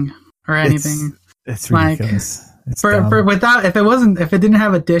that thing or anything. It's ridiculous. Like, if it didn't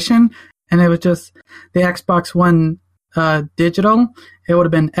have addition and it was just the Xbox One digital, it would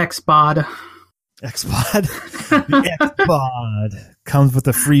have been XBOD. XBOD. The XBOD comes with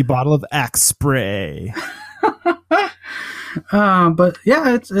a free bottle of Axe spray. But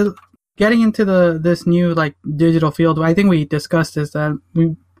yeah, it's getting into this new like digital field. I think we discussed this, that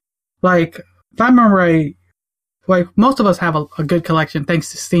we like, if I remember right, like most of us have a good collection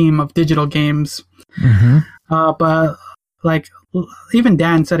thanks to Steam of digital games. But like even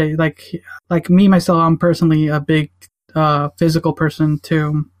Dan said it, like me myself, I'm personally a big physical person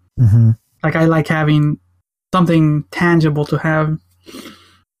too. Like I like having something tangible to have.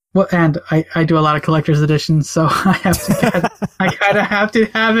 Well, and I do a lot of collector's editions, so I kind of have to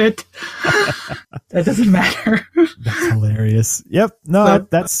have it. That doesn't matter. That's hilarious. Yep. No,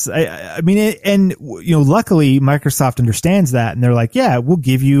 I mean, and luckily Microsoft understands that, and they're like, yeah, we'll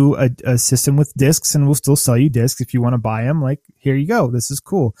give you a system with discs, and we'll still sell you discs if you want to buy them. Like, here you go. This is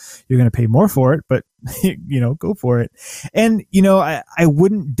cool. You're going to pay more for it, but go for it. And I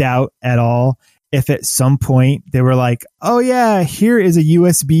wouldn't doubt at all if at some point they were like, oh yeah, here is a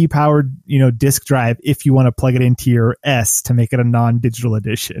USB powered, disk drive if you want to plug it into your S to make it a non-digital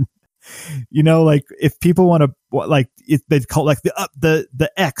edition. Like if people want to, like they'd call it like the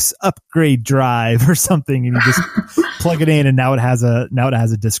X upgrade drive or something, and you just plug it in, and now it has a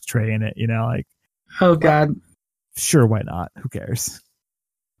disk tray in it. Like, oh god, sure, why not? Who cares?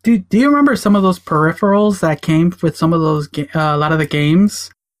 Do you remember some of those peripherals that came with some of those a lot of the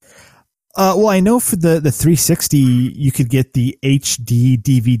games? Well, I know for the 360, you could get the HD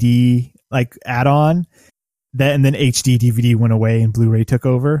DVD like add-on, and then HD DVD went away and Blu-ray took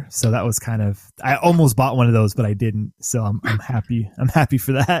over. So that was I almost bought one of those, but I didn't. So I'm happy. I'm happy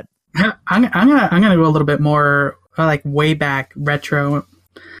for that. I'm gonna go a little bit more like way back retro.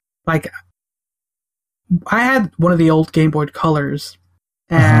 Like I had one of the old Game Boy Colors,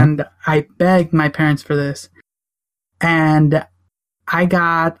 and I begged my parents for this, and I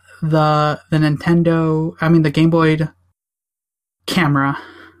got the the Game Boy camera.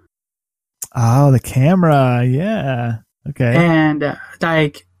 Oh, the camera. Yeah. Okay. And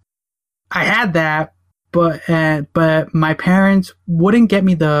like I had that, but my parents wouldn't get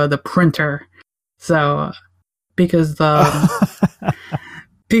me the printer. So because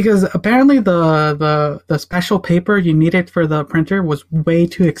because apparently the special paper you needed for the printer was way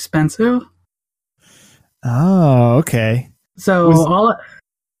too expensive. Oh, okay. So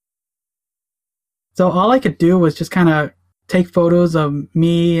all I could do was just kind of take photos of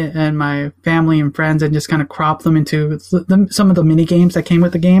me and my family and friends and just kind of crop them into some of the mini games that came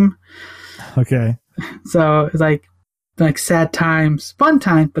with the game. Okay. So it's like sad times, fun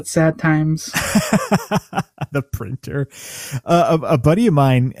times, but sad times. The printer. A buddy of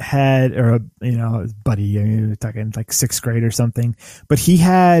mine had, or buddy, we're talking like 6th grade or something, but he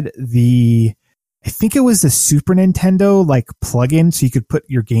had I think it was the Super Nintendo like plug-in, so you could put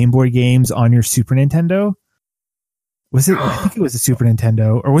your Game Boy games on your Super Nintendo. Was it? I think it was the Super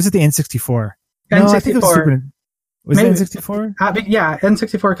Nintendo, or was it the N64? N64. No, I think it was Super. Was it N64? Yeah,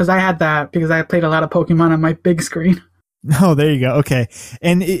 N64, because I had that because I played a lot of Pokemon on my big screen. Oh, there you go. Okay,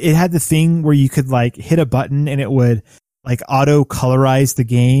 and it had the thing where you could like hit a button and it would like auto colorize the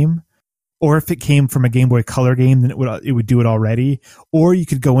game. Or if it came from a Game Boy Color game, then it would do it already. Or you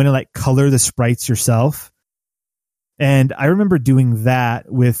could go in and like color the sprites yourself. And I remember doing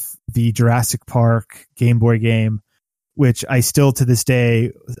that with the Jurassic Park Game Boy game, which I still to this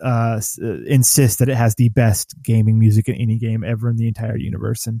day insist that it has the best gaming music in any game ever in the entire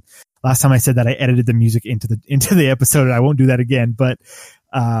universe. And last time I said that, I edited the music into the episode, and I won't do that again. But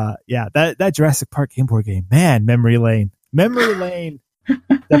yeah, that Jurassic Park Game Boy game, man, memory lane.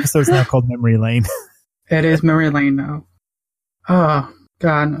 The episode's now called Memory Lane. It is Memory Lane now. Oh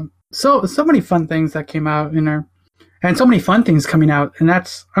God, so many fun things that came out in there, and so many fun things coming out. And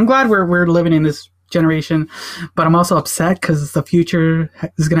I'm glad we're living in this generation, but I'm also upset because the future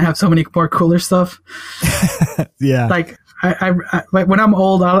is gonna have so many more cooler stuff. Yeah, like I when I'm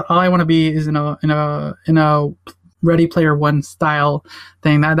old, all I want to be is in a Ready Player One style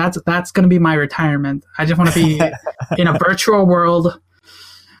thing. That's going to be my retirement. I just want to be in a virtual world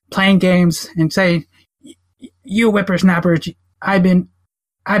playing games and say, "You whippersnappers, I've been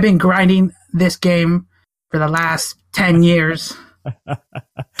grinding this game for the last 10 years.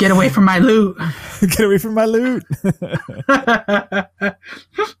 Get away from my loot. Get away from my loot."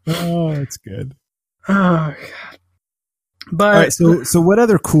 Oh, that's good. Oh God. But all right, so what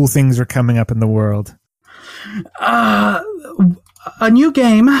other cool things are coming up in the world? A new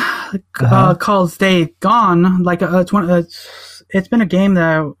game called Stay Gone. Like it's been a game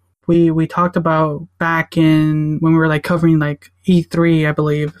that we talked about back in when we were like covering like E3, I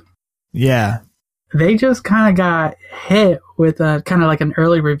believe. Yeah, they just kind of got hit with a kind of like an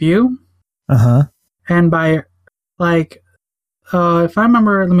early review. And by like, if I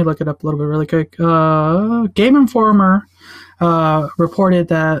remember, let me look it up a little bit really quick. Game Informer reported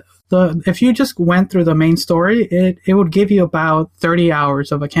that if you just went through the main story, it would give you about 30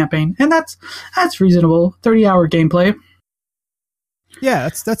 hours of a campaign, and that's reasonable. 30-hour gameplay. Yeah,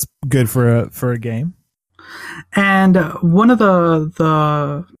 that's good for a game. And one of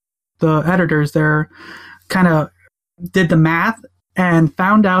the editors there kind of did the math and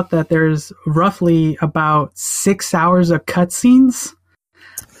found out that there's roughly about 6 hours of cutscenes.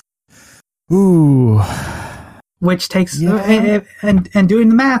 Ooh. Which takes and doing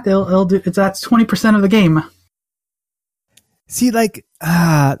the math, it'll do. That's 20% of the game. See, like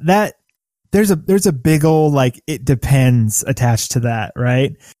that. There's a big old like it depends attached to that,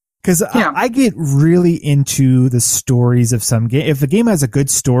 right? Because I get really into the stories of some game. If the game has a good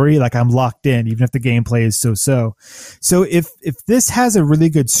story, like I'm locked in, even if the gameplay is so. So if this has a really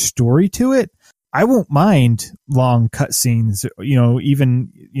good story to it, I won't mind long cutscenes.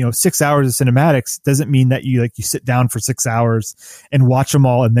 Even 6 hours of cinematics doesn't mean that you sit down for 6 hours and watch them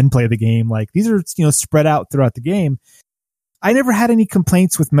all and then play the game. Like these are spread out throughout the game. I never had any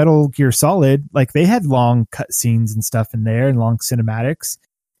complaints with Metal Gear Solid. Like they had long cutscenes and stuff in there and long cinematics,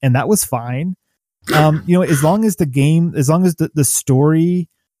 and that was fine. As long as the story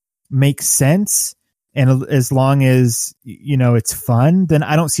makes sense. And as long as, it's fun, then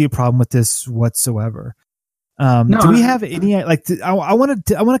I don't see a problem with this whatsoever. Do we have any, I want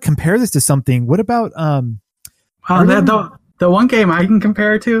to compare this to something. What about, the one game I can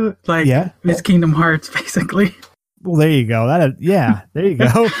compare it to, is Kingdom Hearts, basically. Well, there you go. There you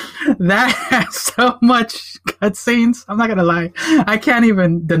go. That has so much cutscenes. I'm not going to lie. I can't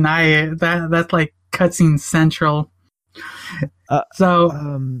even deny it. That's like cutscene central.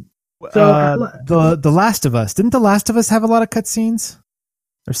 The Last of Us. Didn't The Last of Us have a lot of cutscenes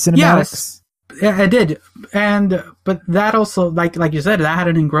or cinematics? Yeah, it did. But that also, like you said, that had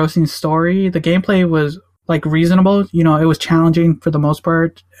an engrossing story. The gameplay was like reasonable. It was challenging for the most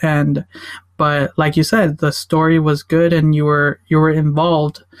part, but like you said, the story was good and you were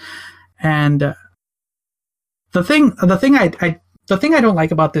involved. And the thing I don't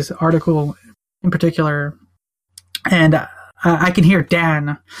like about this article in particular, and I can hear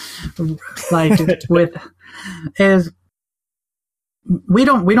Dan is we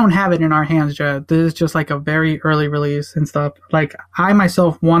don't have it in our hands yet. This is just like a very early release and stuff. Like I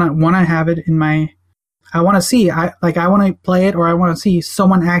myself wanna have it in my. I want to see. I want to play it, or I want to see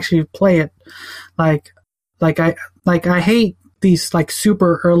someone actually play it. I hate these like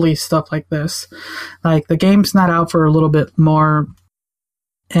super early stuff like this. Like the game's not out for a little bit more,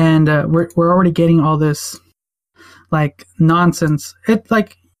 and we're already getting all this like nonsense. It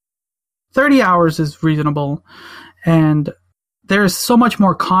like 30 hours is reasonable, and there's so much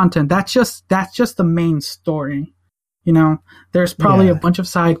more content. That's just the main story. You know, there's probably a bunch of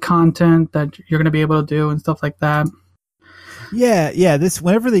side content that you're going to be able to do and stuff like that. Yeah. This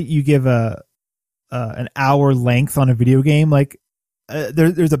whenever that you give an hour length on a video game, like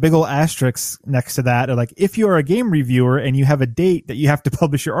there's a big old asterisk next to that. Or like, if you're a game reviewer and you have a date that you have to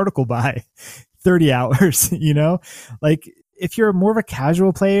publish your article by, 30 hours. You know, like if you're more of a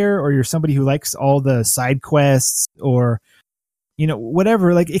casual player or you're somebody who likes all the side quests or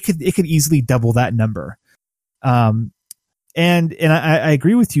whatever, like it could easily double that number. And I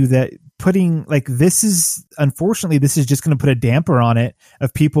agree with you that putting like this is just going to put a damper on it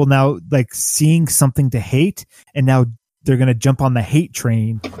of people now like seeing something to hate, and now they're going to jump on the hate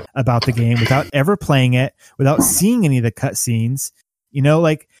train about the game without ever playing it, without seeing any of the cutscenes.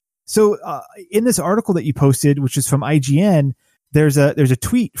 So in this article that you posted, which is from IGN, there's a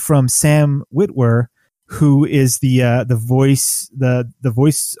tweet from Sam Witwer, who is the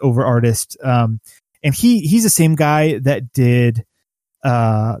voiceover artist, and he's the same guy that did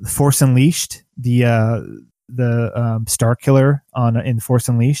Force Unleashed, the Star Killer in Force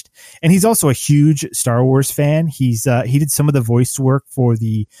Unleashed, and he's also a huge Star Wars fan. He did some of the voice work for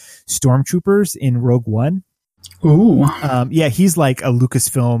the Stormtroopers in Rogue One. Ooh, yeah, he's like a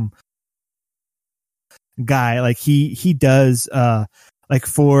Lucasfilm guy. Like he does like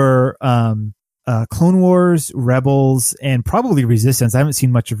for Clone Wars, Rebels, and probably Resistance. I haven't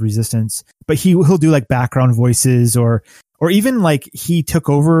seen much of Resistance, but he'll do like background voices or even like he took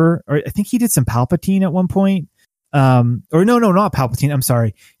over, or I think he did some Palpatine at one point. Or no, not Palpatine. I'm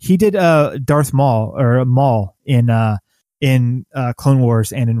sorry. He did Darth Maul or Maul in Clone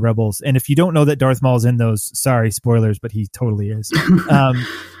Wars and in Rebels. And if you don't know that Darth Maul is in those, sorry, spoilers, but he totally is.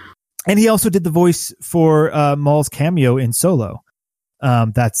 And he also did the voice for Maul's cameo in Solo.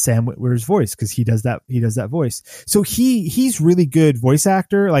 That's Sam Witwer's voice, because he does that voice. So he's really good voice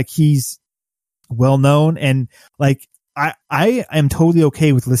actor. Like he's well known, and like I am totally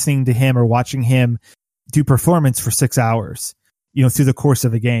okay with listening to him or watching him do performance for 6 hours, through the course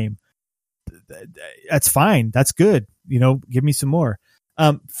of a game. That's fine. That's good. Give me some more.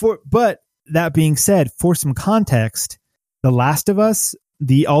 But that being said, for some context, The Last of Us,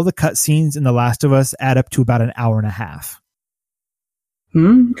 all the cutscenes in The Last of Us add up to about an hour and a half.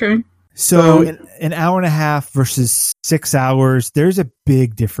 Okay. So an hour and a half versus 6 hours, there's a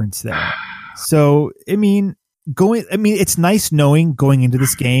big difference there. So, it's nice knowing going into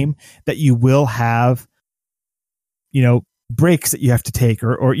this game that you will have, breaks that you have to take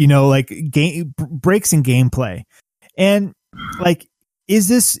or like breaks in gameplay. And like, is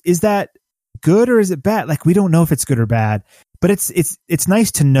that good or is it bad? Like, we don't know if it's good or bad, but it's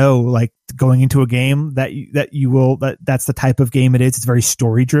nice to know, like, going into a game that's the type of game it is. It's very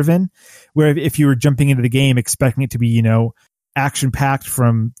story driven, where if you were jumping into the game expecting it to be, action packed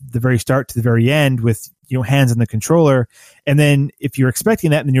from the very start to the very end with, hands on the controller. And then if you're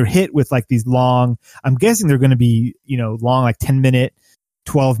expecting that, and then you're hit with like these long, I'm guessing they're going to be, long, like 10-minute,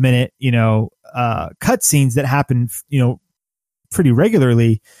 12-minute, cutscenes that happen, pretty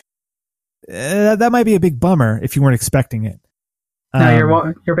regularly. That might be a big bummer if you weren't expecting it.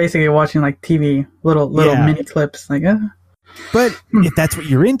 No, you're basically watching like TV, little mini clips, like. But if that's what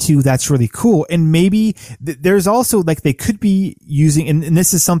you're into, that's really cool. And maybe there's also like they could be using, and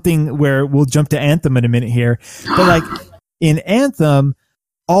this is something where we'll jump to Anthem in a minute here. But like in Anthem,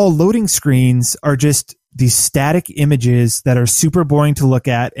 all loading screens are just these static images that are super boring to look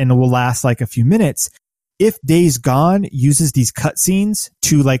at and will last like a few minutes. If Days Gone uses these cutscenes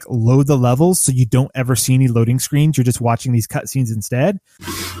to like load the levels, so you don't ever see any loading screens, you're just watching these cutscenes instead.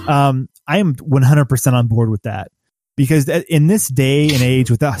 I am 100% on board with that, because in this day and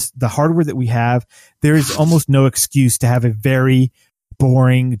age with us, the hardware that we have, there is almost no excuse to have a very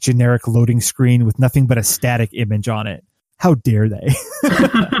boring generic loading screen with nothing but a static image on it. How dare they?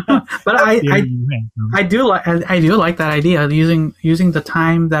 But I do like that idea, using the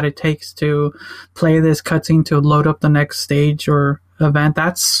time that it takes to play this cutscene to load up the next stage or event.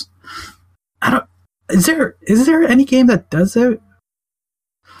 Is there any game that does it?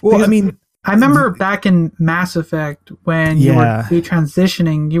 Well, because I remember back in Mass Effect when you would be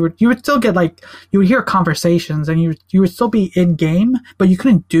transitioning, you would still get you would hear conversations and you would still be in game, but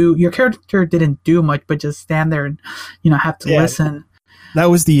your character didn't do much but just stand there and have to listen.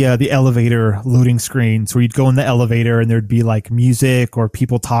 That was the elevator loading screens where you'd go in the elevator and there'd be like music or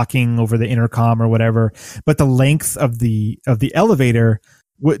people talking over the intercom or whatever. But the length of the elevator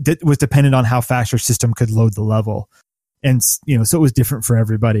was dependent on how fast your system could load the level. And, so it was different for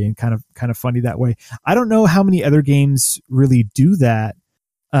everybody and kind of funny that way. I don't know how many other games really do that.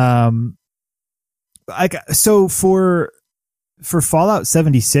 So for Fallout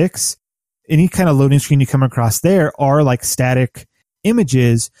 76, any kind of loading screen you come across there are like static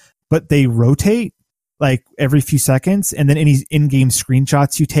images, but they rotate like every few seconds, and then any in-game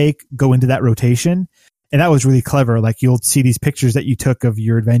screenshots you take go into that rotation. And that was really clever. Like you'll see these pictures that you took of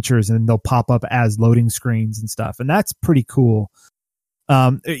your adventures and they'll pop up as loading screens and stuff. And that's pretty cool.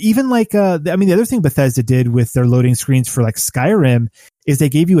 Even like, the other thing Bethesda did with their loading screens for like Skyrim is they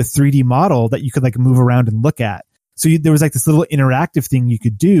gave you a 3D model that you could like move around and look at. So there was like this little interactive thing you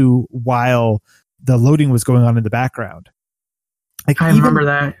could do while the loading was going on in the background. Like I remember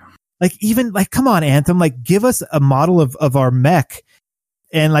that. Like, come on, Anthem, like give us a model of our mech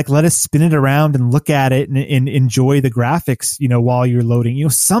and like let us spin it around and look at it and enjoy the graphics, while you're loading,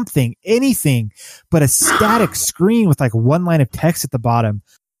 something, anything, but a static screen with like one line of text at the bottom.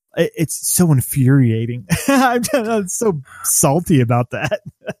 It's so infuriating. I'm so salty about that.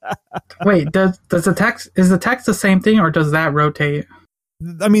 Wait, is the text the same thing, or does that rotate?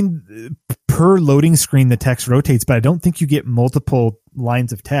 I mean, per loading screen, the text rotates, but I don't think you get multiple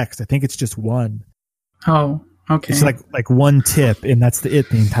lines of text. I think it's just one. Oh, okay. It's like one tip, and that's it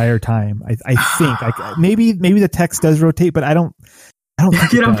the entire time. I think maybe the text does rotate, but I don't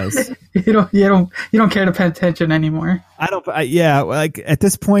think it does. You don't care to pay attention anymore. Like at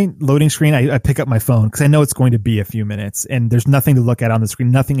this point, loading screen, I pick up my phone because I know it's going to be a few minutes, and there's nothing to look at on the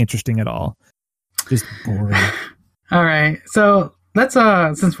screen, nothing interesting at all. Just boring. All right, so let's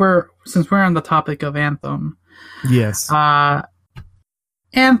since we're on the topic of Anthem. Yes.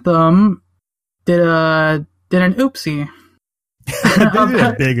 Anthem did an oopsie. They did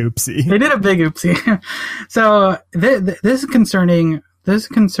a big oopsie. They did a big oopsie. So this is concerning. This is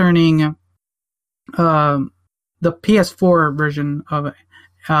concerning the PS4 version of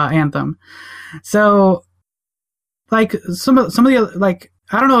Anthem. So, like some of the like,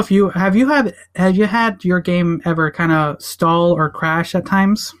 I don't know if you have had your game ever kind of stall or crash at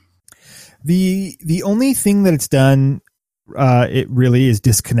times. The only thing that it's done, it really is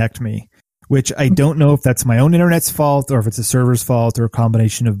disconnect me, which I don't know if that's my own internet's fault or if it's a server's fault or a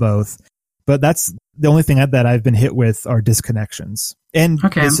combination of both. But that's the only thing that I've been hit with are disconnections. And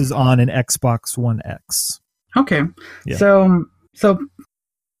This is on an Xbox One X. Okay. Yeah. So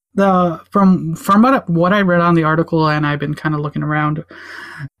from what I read on the article, and I've been kind of looking around,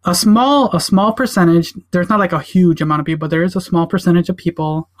 a small percentage, there's not like a huge amount of people, but there is a small percentage of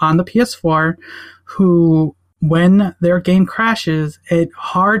people on the PS4 who, when their game crashes, it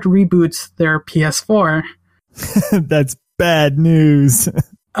hard reboots their PS4. That's bad news.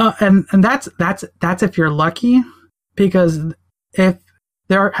 And that's if you're lucky, because if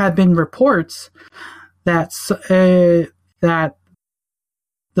there had been reports that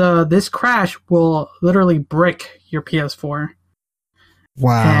this crash will literally brick your PS4.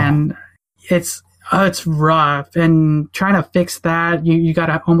 Wow. And it's rough, and trying to fix that, you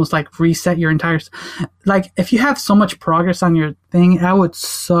gotta almost like reset your entire, like if you have so much progress on your thing, that would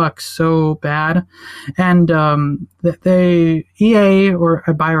suck so bad. And EA or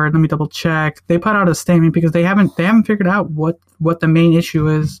BioWare, let me double check, they put out a statement because they haven't figured out what the main issue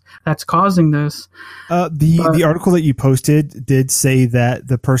is that's causing this. The article that you posted did say that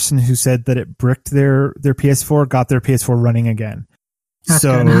the person who said that it bricked their PS4 got their PS4 running again.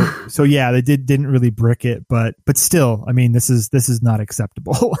 So yeah, they didn't really brick it, but still, I mean, this is not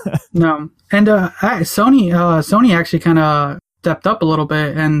acceptable. No, and Sony actually kind of stepped up a little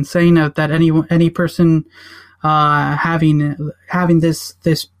bit and saying that any person having this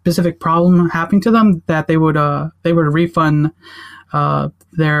specific problem happening to them, that they would refund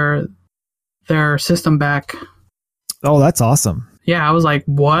their system back. Oh, that's awesome. Yeah, I was like,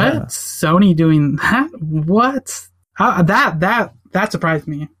 what? Yeah. Sony doing that? What? That surprised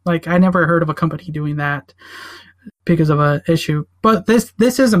me. Like, I never heard of a company doing that because of an issue. But this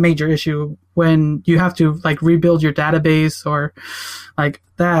is a major issue when you have to like rebuild your database, or like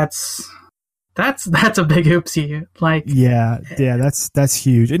that's a big oopsie. Like, yeah, that's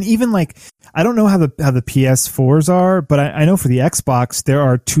huge. And even like, I don't know how the PS4s are, but I know for the Xbox there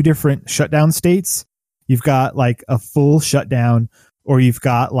are two different shutdown states. You've got like a full shutdown, or you've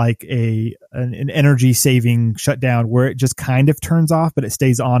got like an energy saving shutdown where it just kind of turns off, but it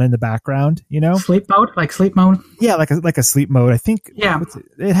stays on in the background, Sleep mode? Yeah, like a sleep mode. I think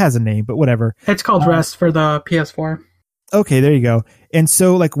it has a name, but whatever. It's called rest for the PS4. Okay, there you go. And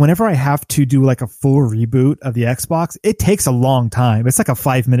so like whenever I have to do like a full reboot of the Xbox, it takes a long time. It's like a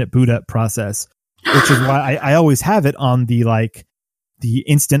 5-minute boot up process, which is why I always have it on the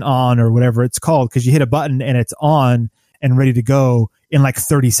instant on or whatever it's called, because you hit a button and it's on and ready to go in like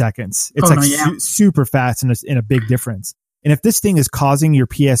 30 seconds. It's super fast and a big difference. And if this thing is causing your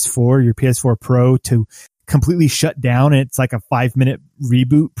PS4 Pro to completely shut down and it's like a 5-minute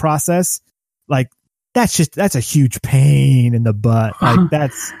reboot process, like that's a huge pain in the butt. Like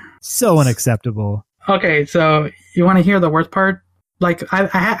that's so unacceptable. Okay, so you want to hear the worst part? Like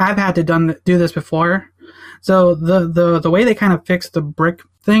I've had to do this before. So the way they kind of fix the brick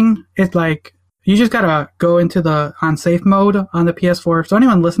thing is like you just gotta go into the on safe mode on the PS4. So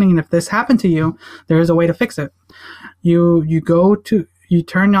anyone listening, if this happened to you, there is a way to fix it. You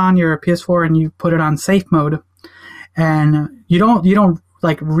turn on your PS4 and you put it on safe mode, and you don't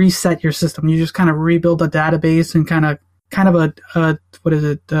like reset your system. You just kind of rebuild the database and kind of a what is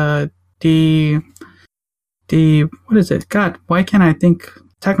it? What is it? God, why can't I think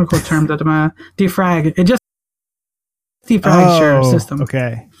technical terms that defrag? It just defrags your system.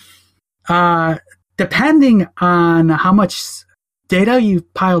 Okay. Depending on how much data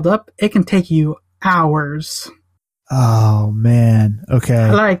you've piled up, it can take you hours. Oh man.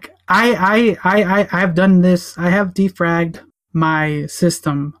 Okay. Like I've done this. I have defragged my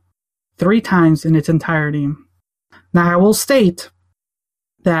system 3 times in its entirety. Now I will state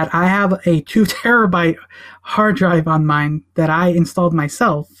that I have a 2 terabyte hard drive on mine that I installed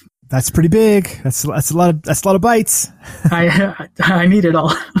myself. That's pretty big. That's a lot of bytes. I need it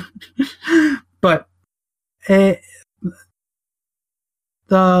all. But the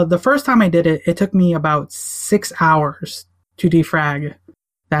first time I did it, it took me about 6 hours to defrag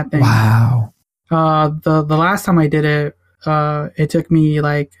that thing. Wow. The last time I did it, it took me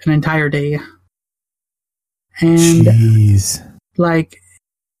like an entire day. And jeez. Like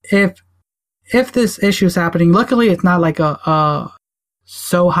if this issue is happening, luckily it's not like a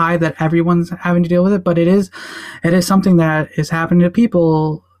so high that everyone's having to deal with it, but it is something that is happening to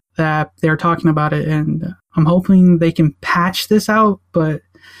people that they're talking about it, and I'm hoping they can patch this out. But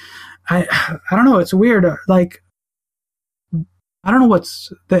I don't know. It's weird. Like I don't know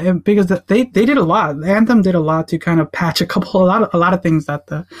because they did a lot. Anthem did a lot to kind of patch a lot of things that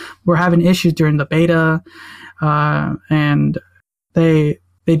were having issues during the beta, and they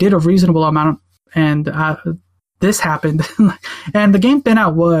did a reasonable amount. And this happened, and the game's been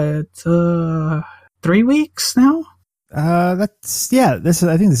out 3 weeks now. I think this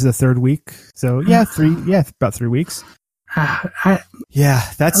is the 3rd week. So about 3 weeks.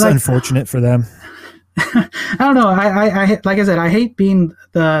 That's unfortunate for them. I don't know. I like I said, I hate being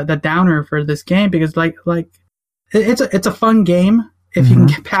the downer for this game because like it's a fun game if you can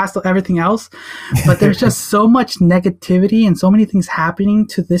get past everything else, but there's just so much negativity and so many things happening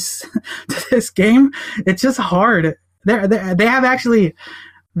to this game. It's just hard. They have actually.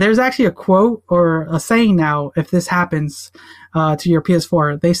 There's actually a quote or a saying now, if this happens to your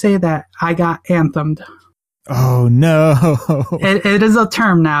PS4, they say that I got anthemed. Oh, no. It is a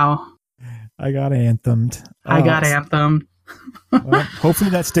term now. I got anthemed. I got anthemed. Well, hopefully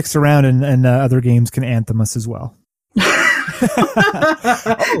that sticks around and other games can anthem us as well. You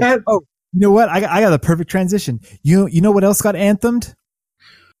know what? I got the perfect transition. You know what else got anthemed?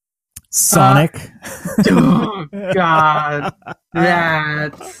 Sonic. Oh God,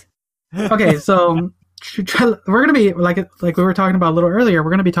 that's okay. So we're gonna be like we were talking about a little earlier.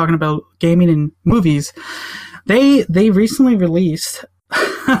 We're gonna be talking about gaming and movies. They recently released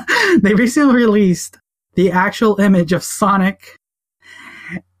the actual image of Sonic,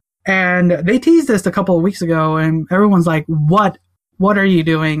 and they teased this a couple of weeks ago, and everyone's like, "What are you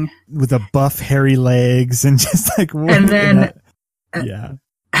doing?" With the buff, hairy legs, and just like, what? And then yeah.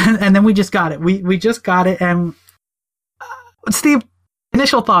 And then we just got it. We just got it. And Steve,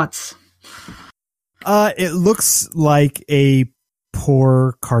 initial thoughts? It looks like a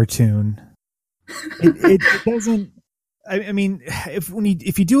poor cartoon. It doesn't. I mean,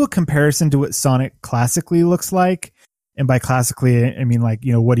 if you do a comparison to what Sonic classically looks like, and by classically I mean like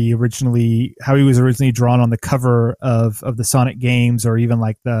how he was originally drawn on the cover of the Sonic games, or even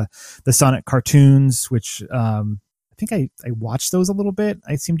like the Sonic cartoons, which I think I watched those a little bit.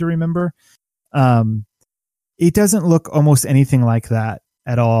 I seem to remember. It doesn't look almost anything like that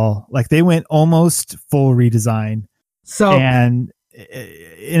at all. Like they went almost full redesign. So, and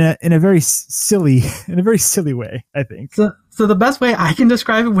in a very silly way, I think. So the best way I can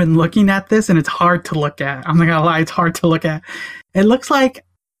describe it when looking at this, and it's hard to look at. I'm not gonna lie, it's hard to look at. It looks like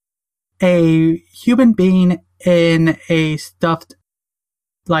a human being in a stuffed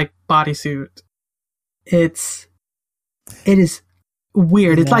like bodysuit. It is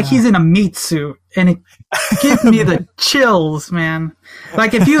weird. It's like he's in a meat suit, and it gives me the chills, man.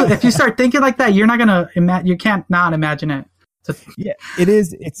 Like if you start thinking like that, you're not gonna you can't not imagine it. Yeah, it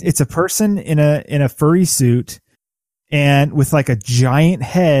is. It's a person in a furry suit, and with like a giant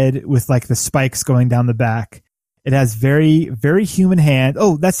head with like the spikes going down the back. It has very, very human hand.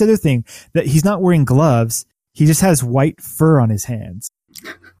 Oh, that's the other thing, that he's not wearing gloves. He just has white fur on his hands.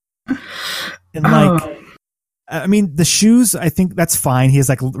 And like, I mean, the shoes, I think that's fine. He has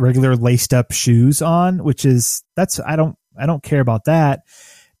like regular laced up shoes on, which is, I don't care about that.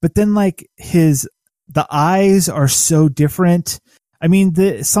 But then like the eyes are so different. I mean,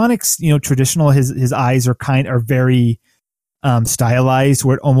 the Sonic's, traditional, his eyes are very stylized,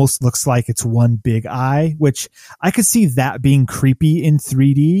 where it almost looks like it's one big eye, which I could see that being creepy in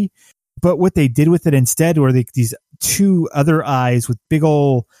 3D. But what they did with it instead were these two other eyes with big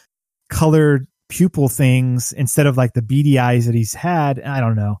old colored pupil things instead of like the beady eyes that he's had. I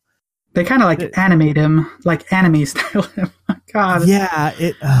don't know. They kind of like animate him, like anime style him. God. Yeah.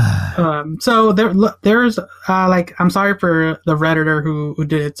 So there's like, I'm sorry for the Redditor who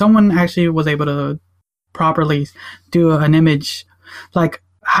did it. Someone actually was able to properly do an image like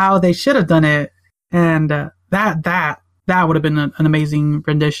how they should have done it, and that would have been an amazing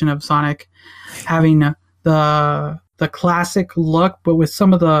rendition of Sonic, having the classic look, but with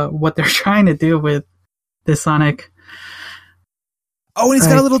some of what they're trying to do with this Sonic. Oh, and he's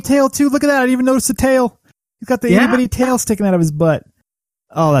got a little tail too. Look at that! I didn't even notice the tail. He's got the itty bitty tail sticking out of his butt.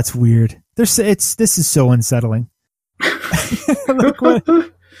 Oh, that's weird. This is so unsettling. Like,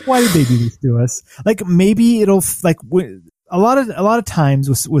 why did they do this to us? Like, maybe it'll like a lot of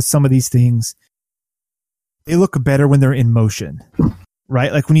times with some of these things, they look better when they're in motion,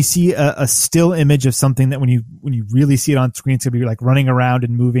 right? Like when you see a still image of something that when you really see it on screen, it's gonna be like running around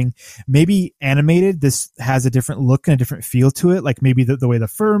and moving. Maybe animated, this has a different look and a different feel to it. Like maybe the way the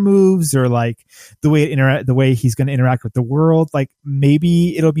fur moves, or like the way he's going to interact with the world. Like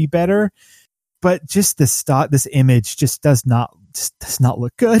maybe it'll be better. But just this image just does not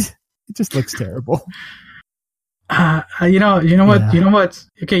look good. It just looks terrible. You know what?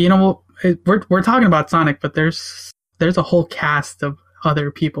 Okay, we're talking about Sonic, but there's a whole cast of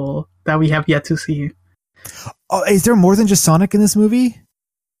other people that we have yet to see. Oh, is there more than just Sonic in this movie?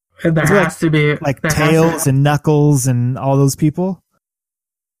 There has to be, like Tails and Knuckles and all those people.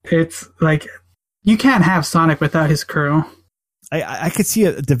 It's like you can't have Sonic without his crew. I could see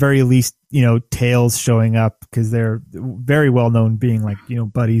at the very least, Tails showing up because they're very well known being like,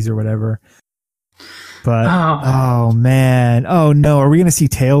 buddies or whatever. But oh man, oh no, are we gonna see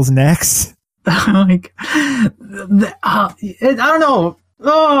Tails next? Like, I don't know.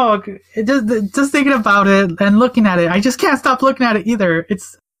 Oh, just thinking about it and looking at it, I just can't stop looking at it either.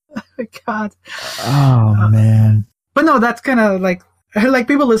 It's God. Oh man. But no, that's kind of like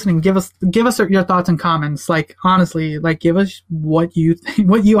people listening, give us your thoughts and comments. Like honestly, like give us what you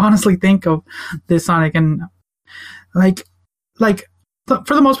honestly think of this Sonic, and like for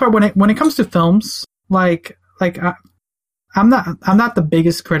the most part, when it comes to films, like I'm not the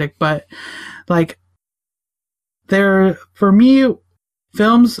biggest critic, but like for me,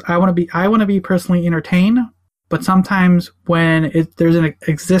 films, I want to be personally entertained, but sometimes when there's an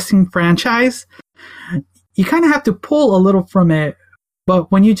existing franchise, you kind of have to pull a little from it.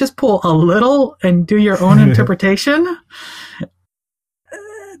 But when you just pull a little and do your own interpretation,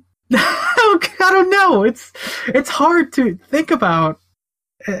 I don't know. It's hard to think about.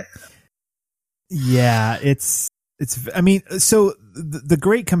 Yeah, I mean, so the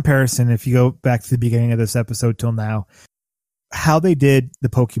great comparison, if you go back to the beginning of this episode till now, how they did the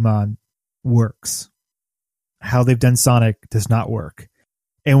Pokemon works. How they've done Sonic does not work.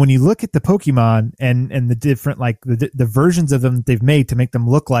 And when you look at the Pokemon and the different, like the versions of them that they've made to make them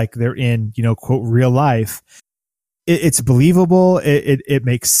look like they're in, quote, real life, it's believable. It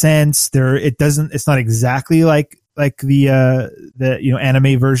makes sense. It's not exactly like the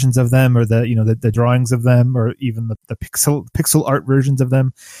anime versions of them, or the drawings of them, or even the pixel art versions of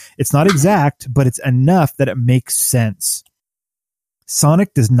them. It's not exact, but it's enough that it makes sense.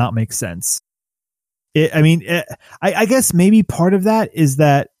 Sonic does not make sense. I guess maybe part of that is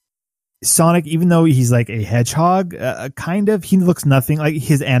that Sonic, even though he's like a hedgehog, he looks nothing like,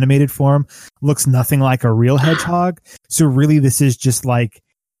 his animated form looks nothing like a real hedgehog. So really, this is just like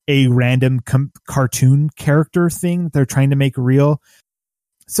a random cartoon character thing that they're trying to make real.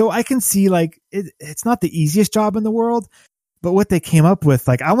 So I can see like it's not the easiest job in the world, but what they came up with,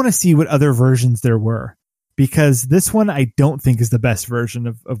 like I want to see what other versions there were, because this one I don't think is the best version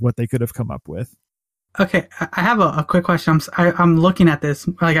of what they could have come up with. Okay, I have a quick question. I'm looking at this,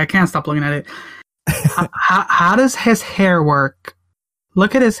 like I can't stop looking at it. How does his hair work?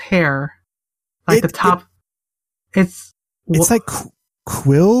 Look at his hair, like the top. It's like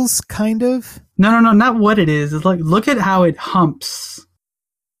quills, kind of. No, not what it is. It's like, look at how it humps,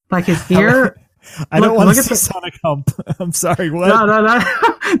 like his ear. I don't want to see Sonic hump. I'm sorry. What?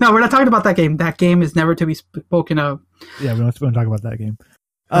 No, we're not talking about that game. That game is never to be spoken of. Yeah, we don't want to talk about that game.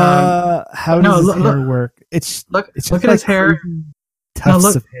 How does his hair work? It's look at his hair.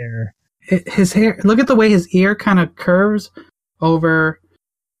 tufts of hair. His hair. Look at the way his ear kind of curves over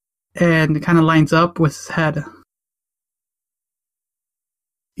and kind of lines up with his head.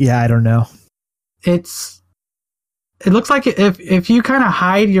 Yeah, I don't know. It looks like if you kind of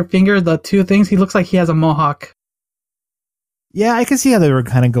hide your finger, the two things, he looks like he has a mohawk. Yeah, I can see how they were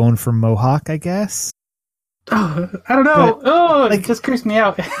kind of going for mohawk, I guess. Oh, I don't know. It just creeps me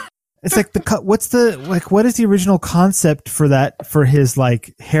out. It's like what is the original concept for that, for his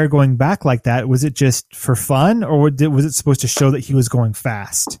like hair going back like that? Was it just for fun, or was it supposed to show that he was going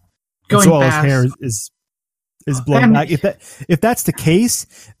fast? Going so all fast. his hair is blown back. If that's the case,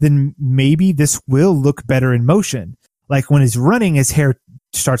 then maybe this will look better in motion. Like when he's running, his hair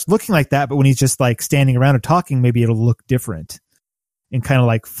starts looking like that, but when he's just like standing around or talking, maybe it'll look different and kind of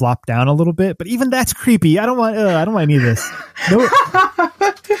like flop down a little bit. But even that's creepy. I don't want any of this. No.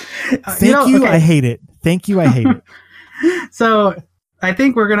 Thank you. Okay. I hate it. Thank you. I hate it. So I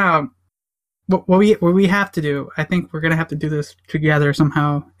think we're gonna what we have to do. I think we're gonna have to do this together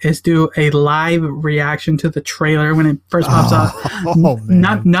somehow. Is do a live reaction to the trailer when it first pops up. Oh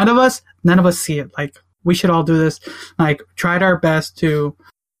man. None of us see it. Like we should all do this. Like tried our best to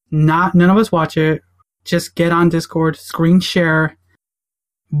none of us watch it. Just get on Discord, screen share,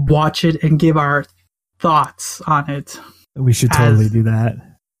 watch it, and give our thoughts on it. We should totally do that.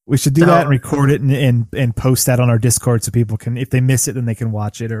 We should do that and record it and post that on our Discord so people can, if they miss it, then they can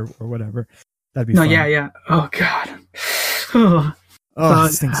watch it or whatever. That'd be fun. Yeah. Oh God.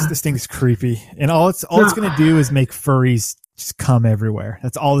 This thing's creepy, and all it's going to do is make furries just come everywhere.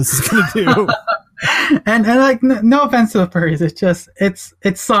 That's all this is going to do. and like no offense to the furries,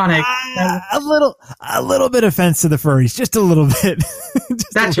 it's Sonic. A little bit offense to the furries, just a little bit.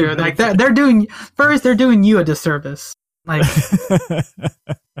 That's true. Like they're doing you a disservice. Like,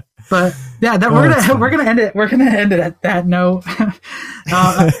 but yeah, we're gonna end it. We're gonna end it at that note.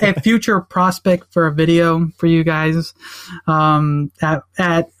 A future prospect for a video for you guys,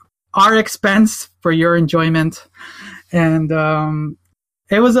 at our expense for your enjoyment, and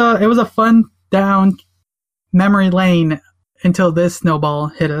it was a fun down memory lane until this snowball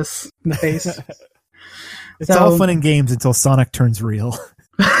hit us in the face. It's all fun and games until Sonic turns real.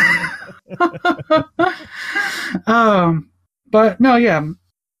 But no, yeah.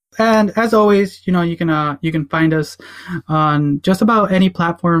 And as always, you can find us on just about any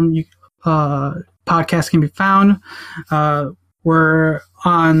platform podcast can be found. We're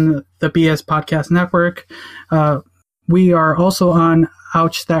on the BS Podcast Network. We are also on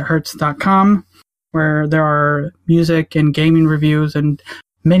ouchthathurts.com, where there are music and gaming reviews and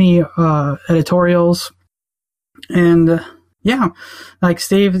many editorials. And yeah, like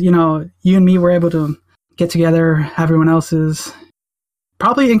Steve, you and me were able to get together. Everyone else is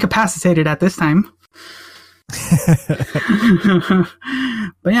probably incapacitated at this time.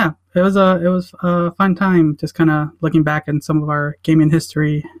 But yeah, it was a fun time just kind of looking back at some of our gaming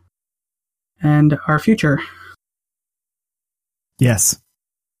history and our future. Yes.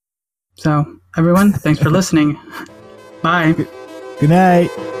 So everyone, thanks for listening. Bye. Good night.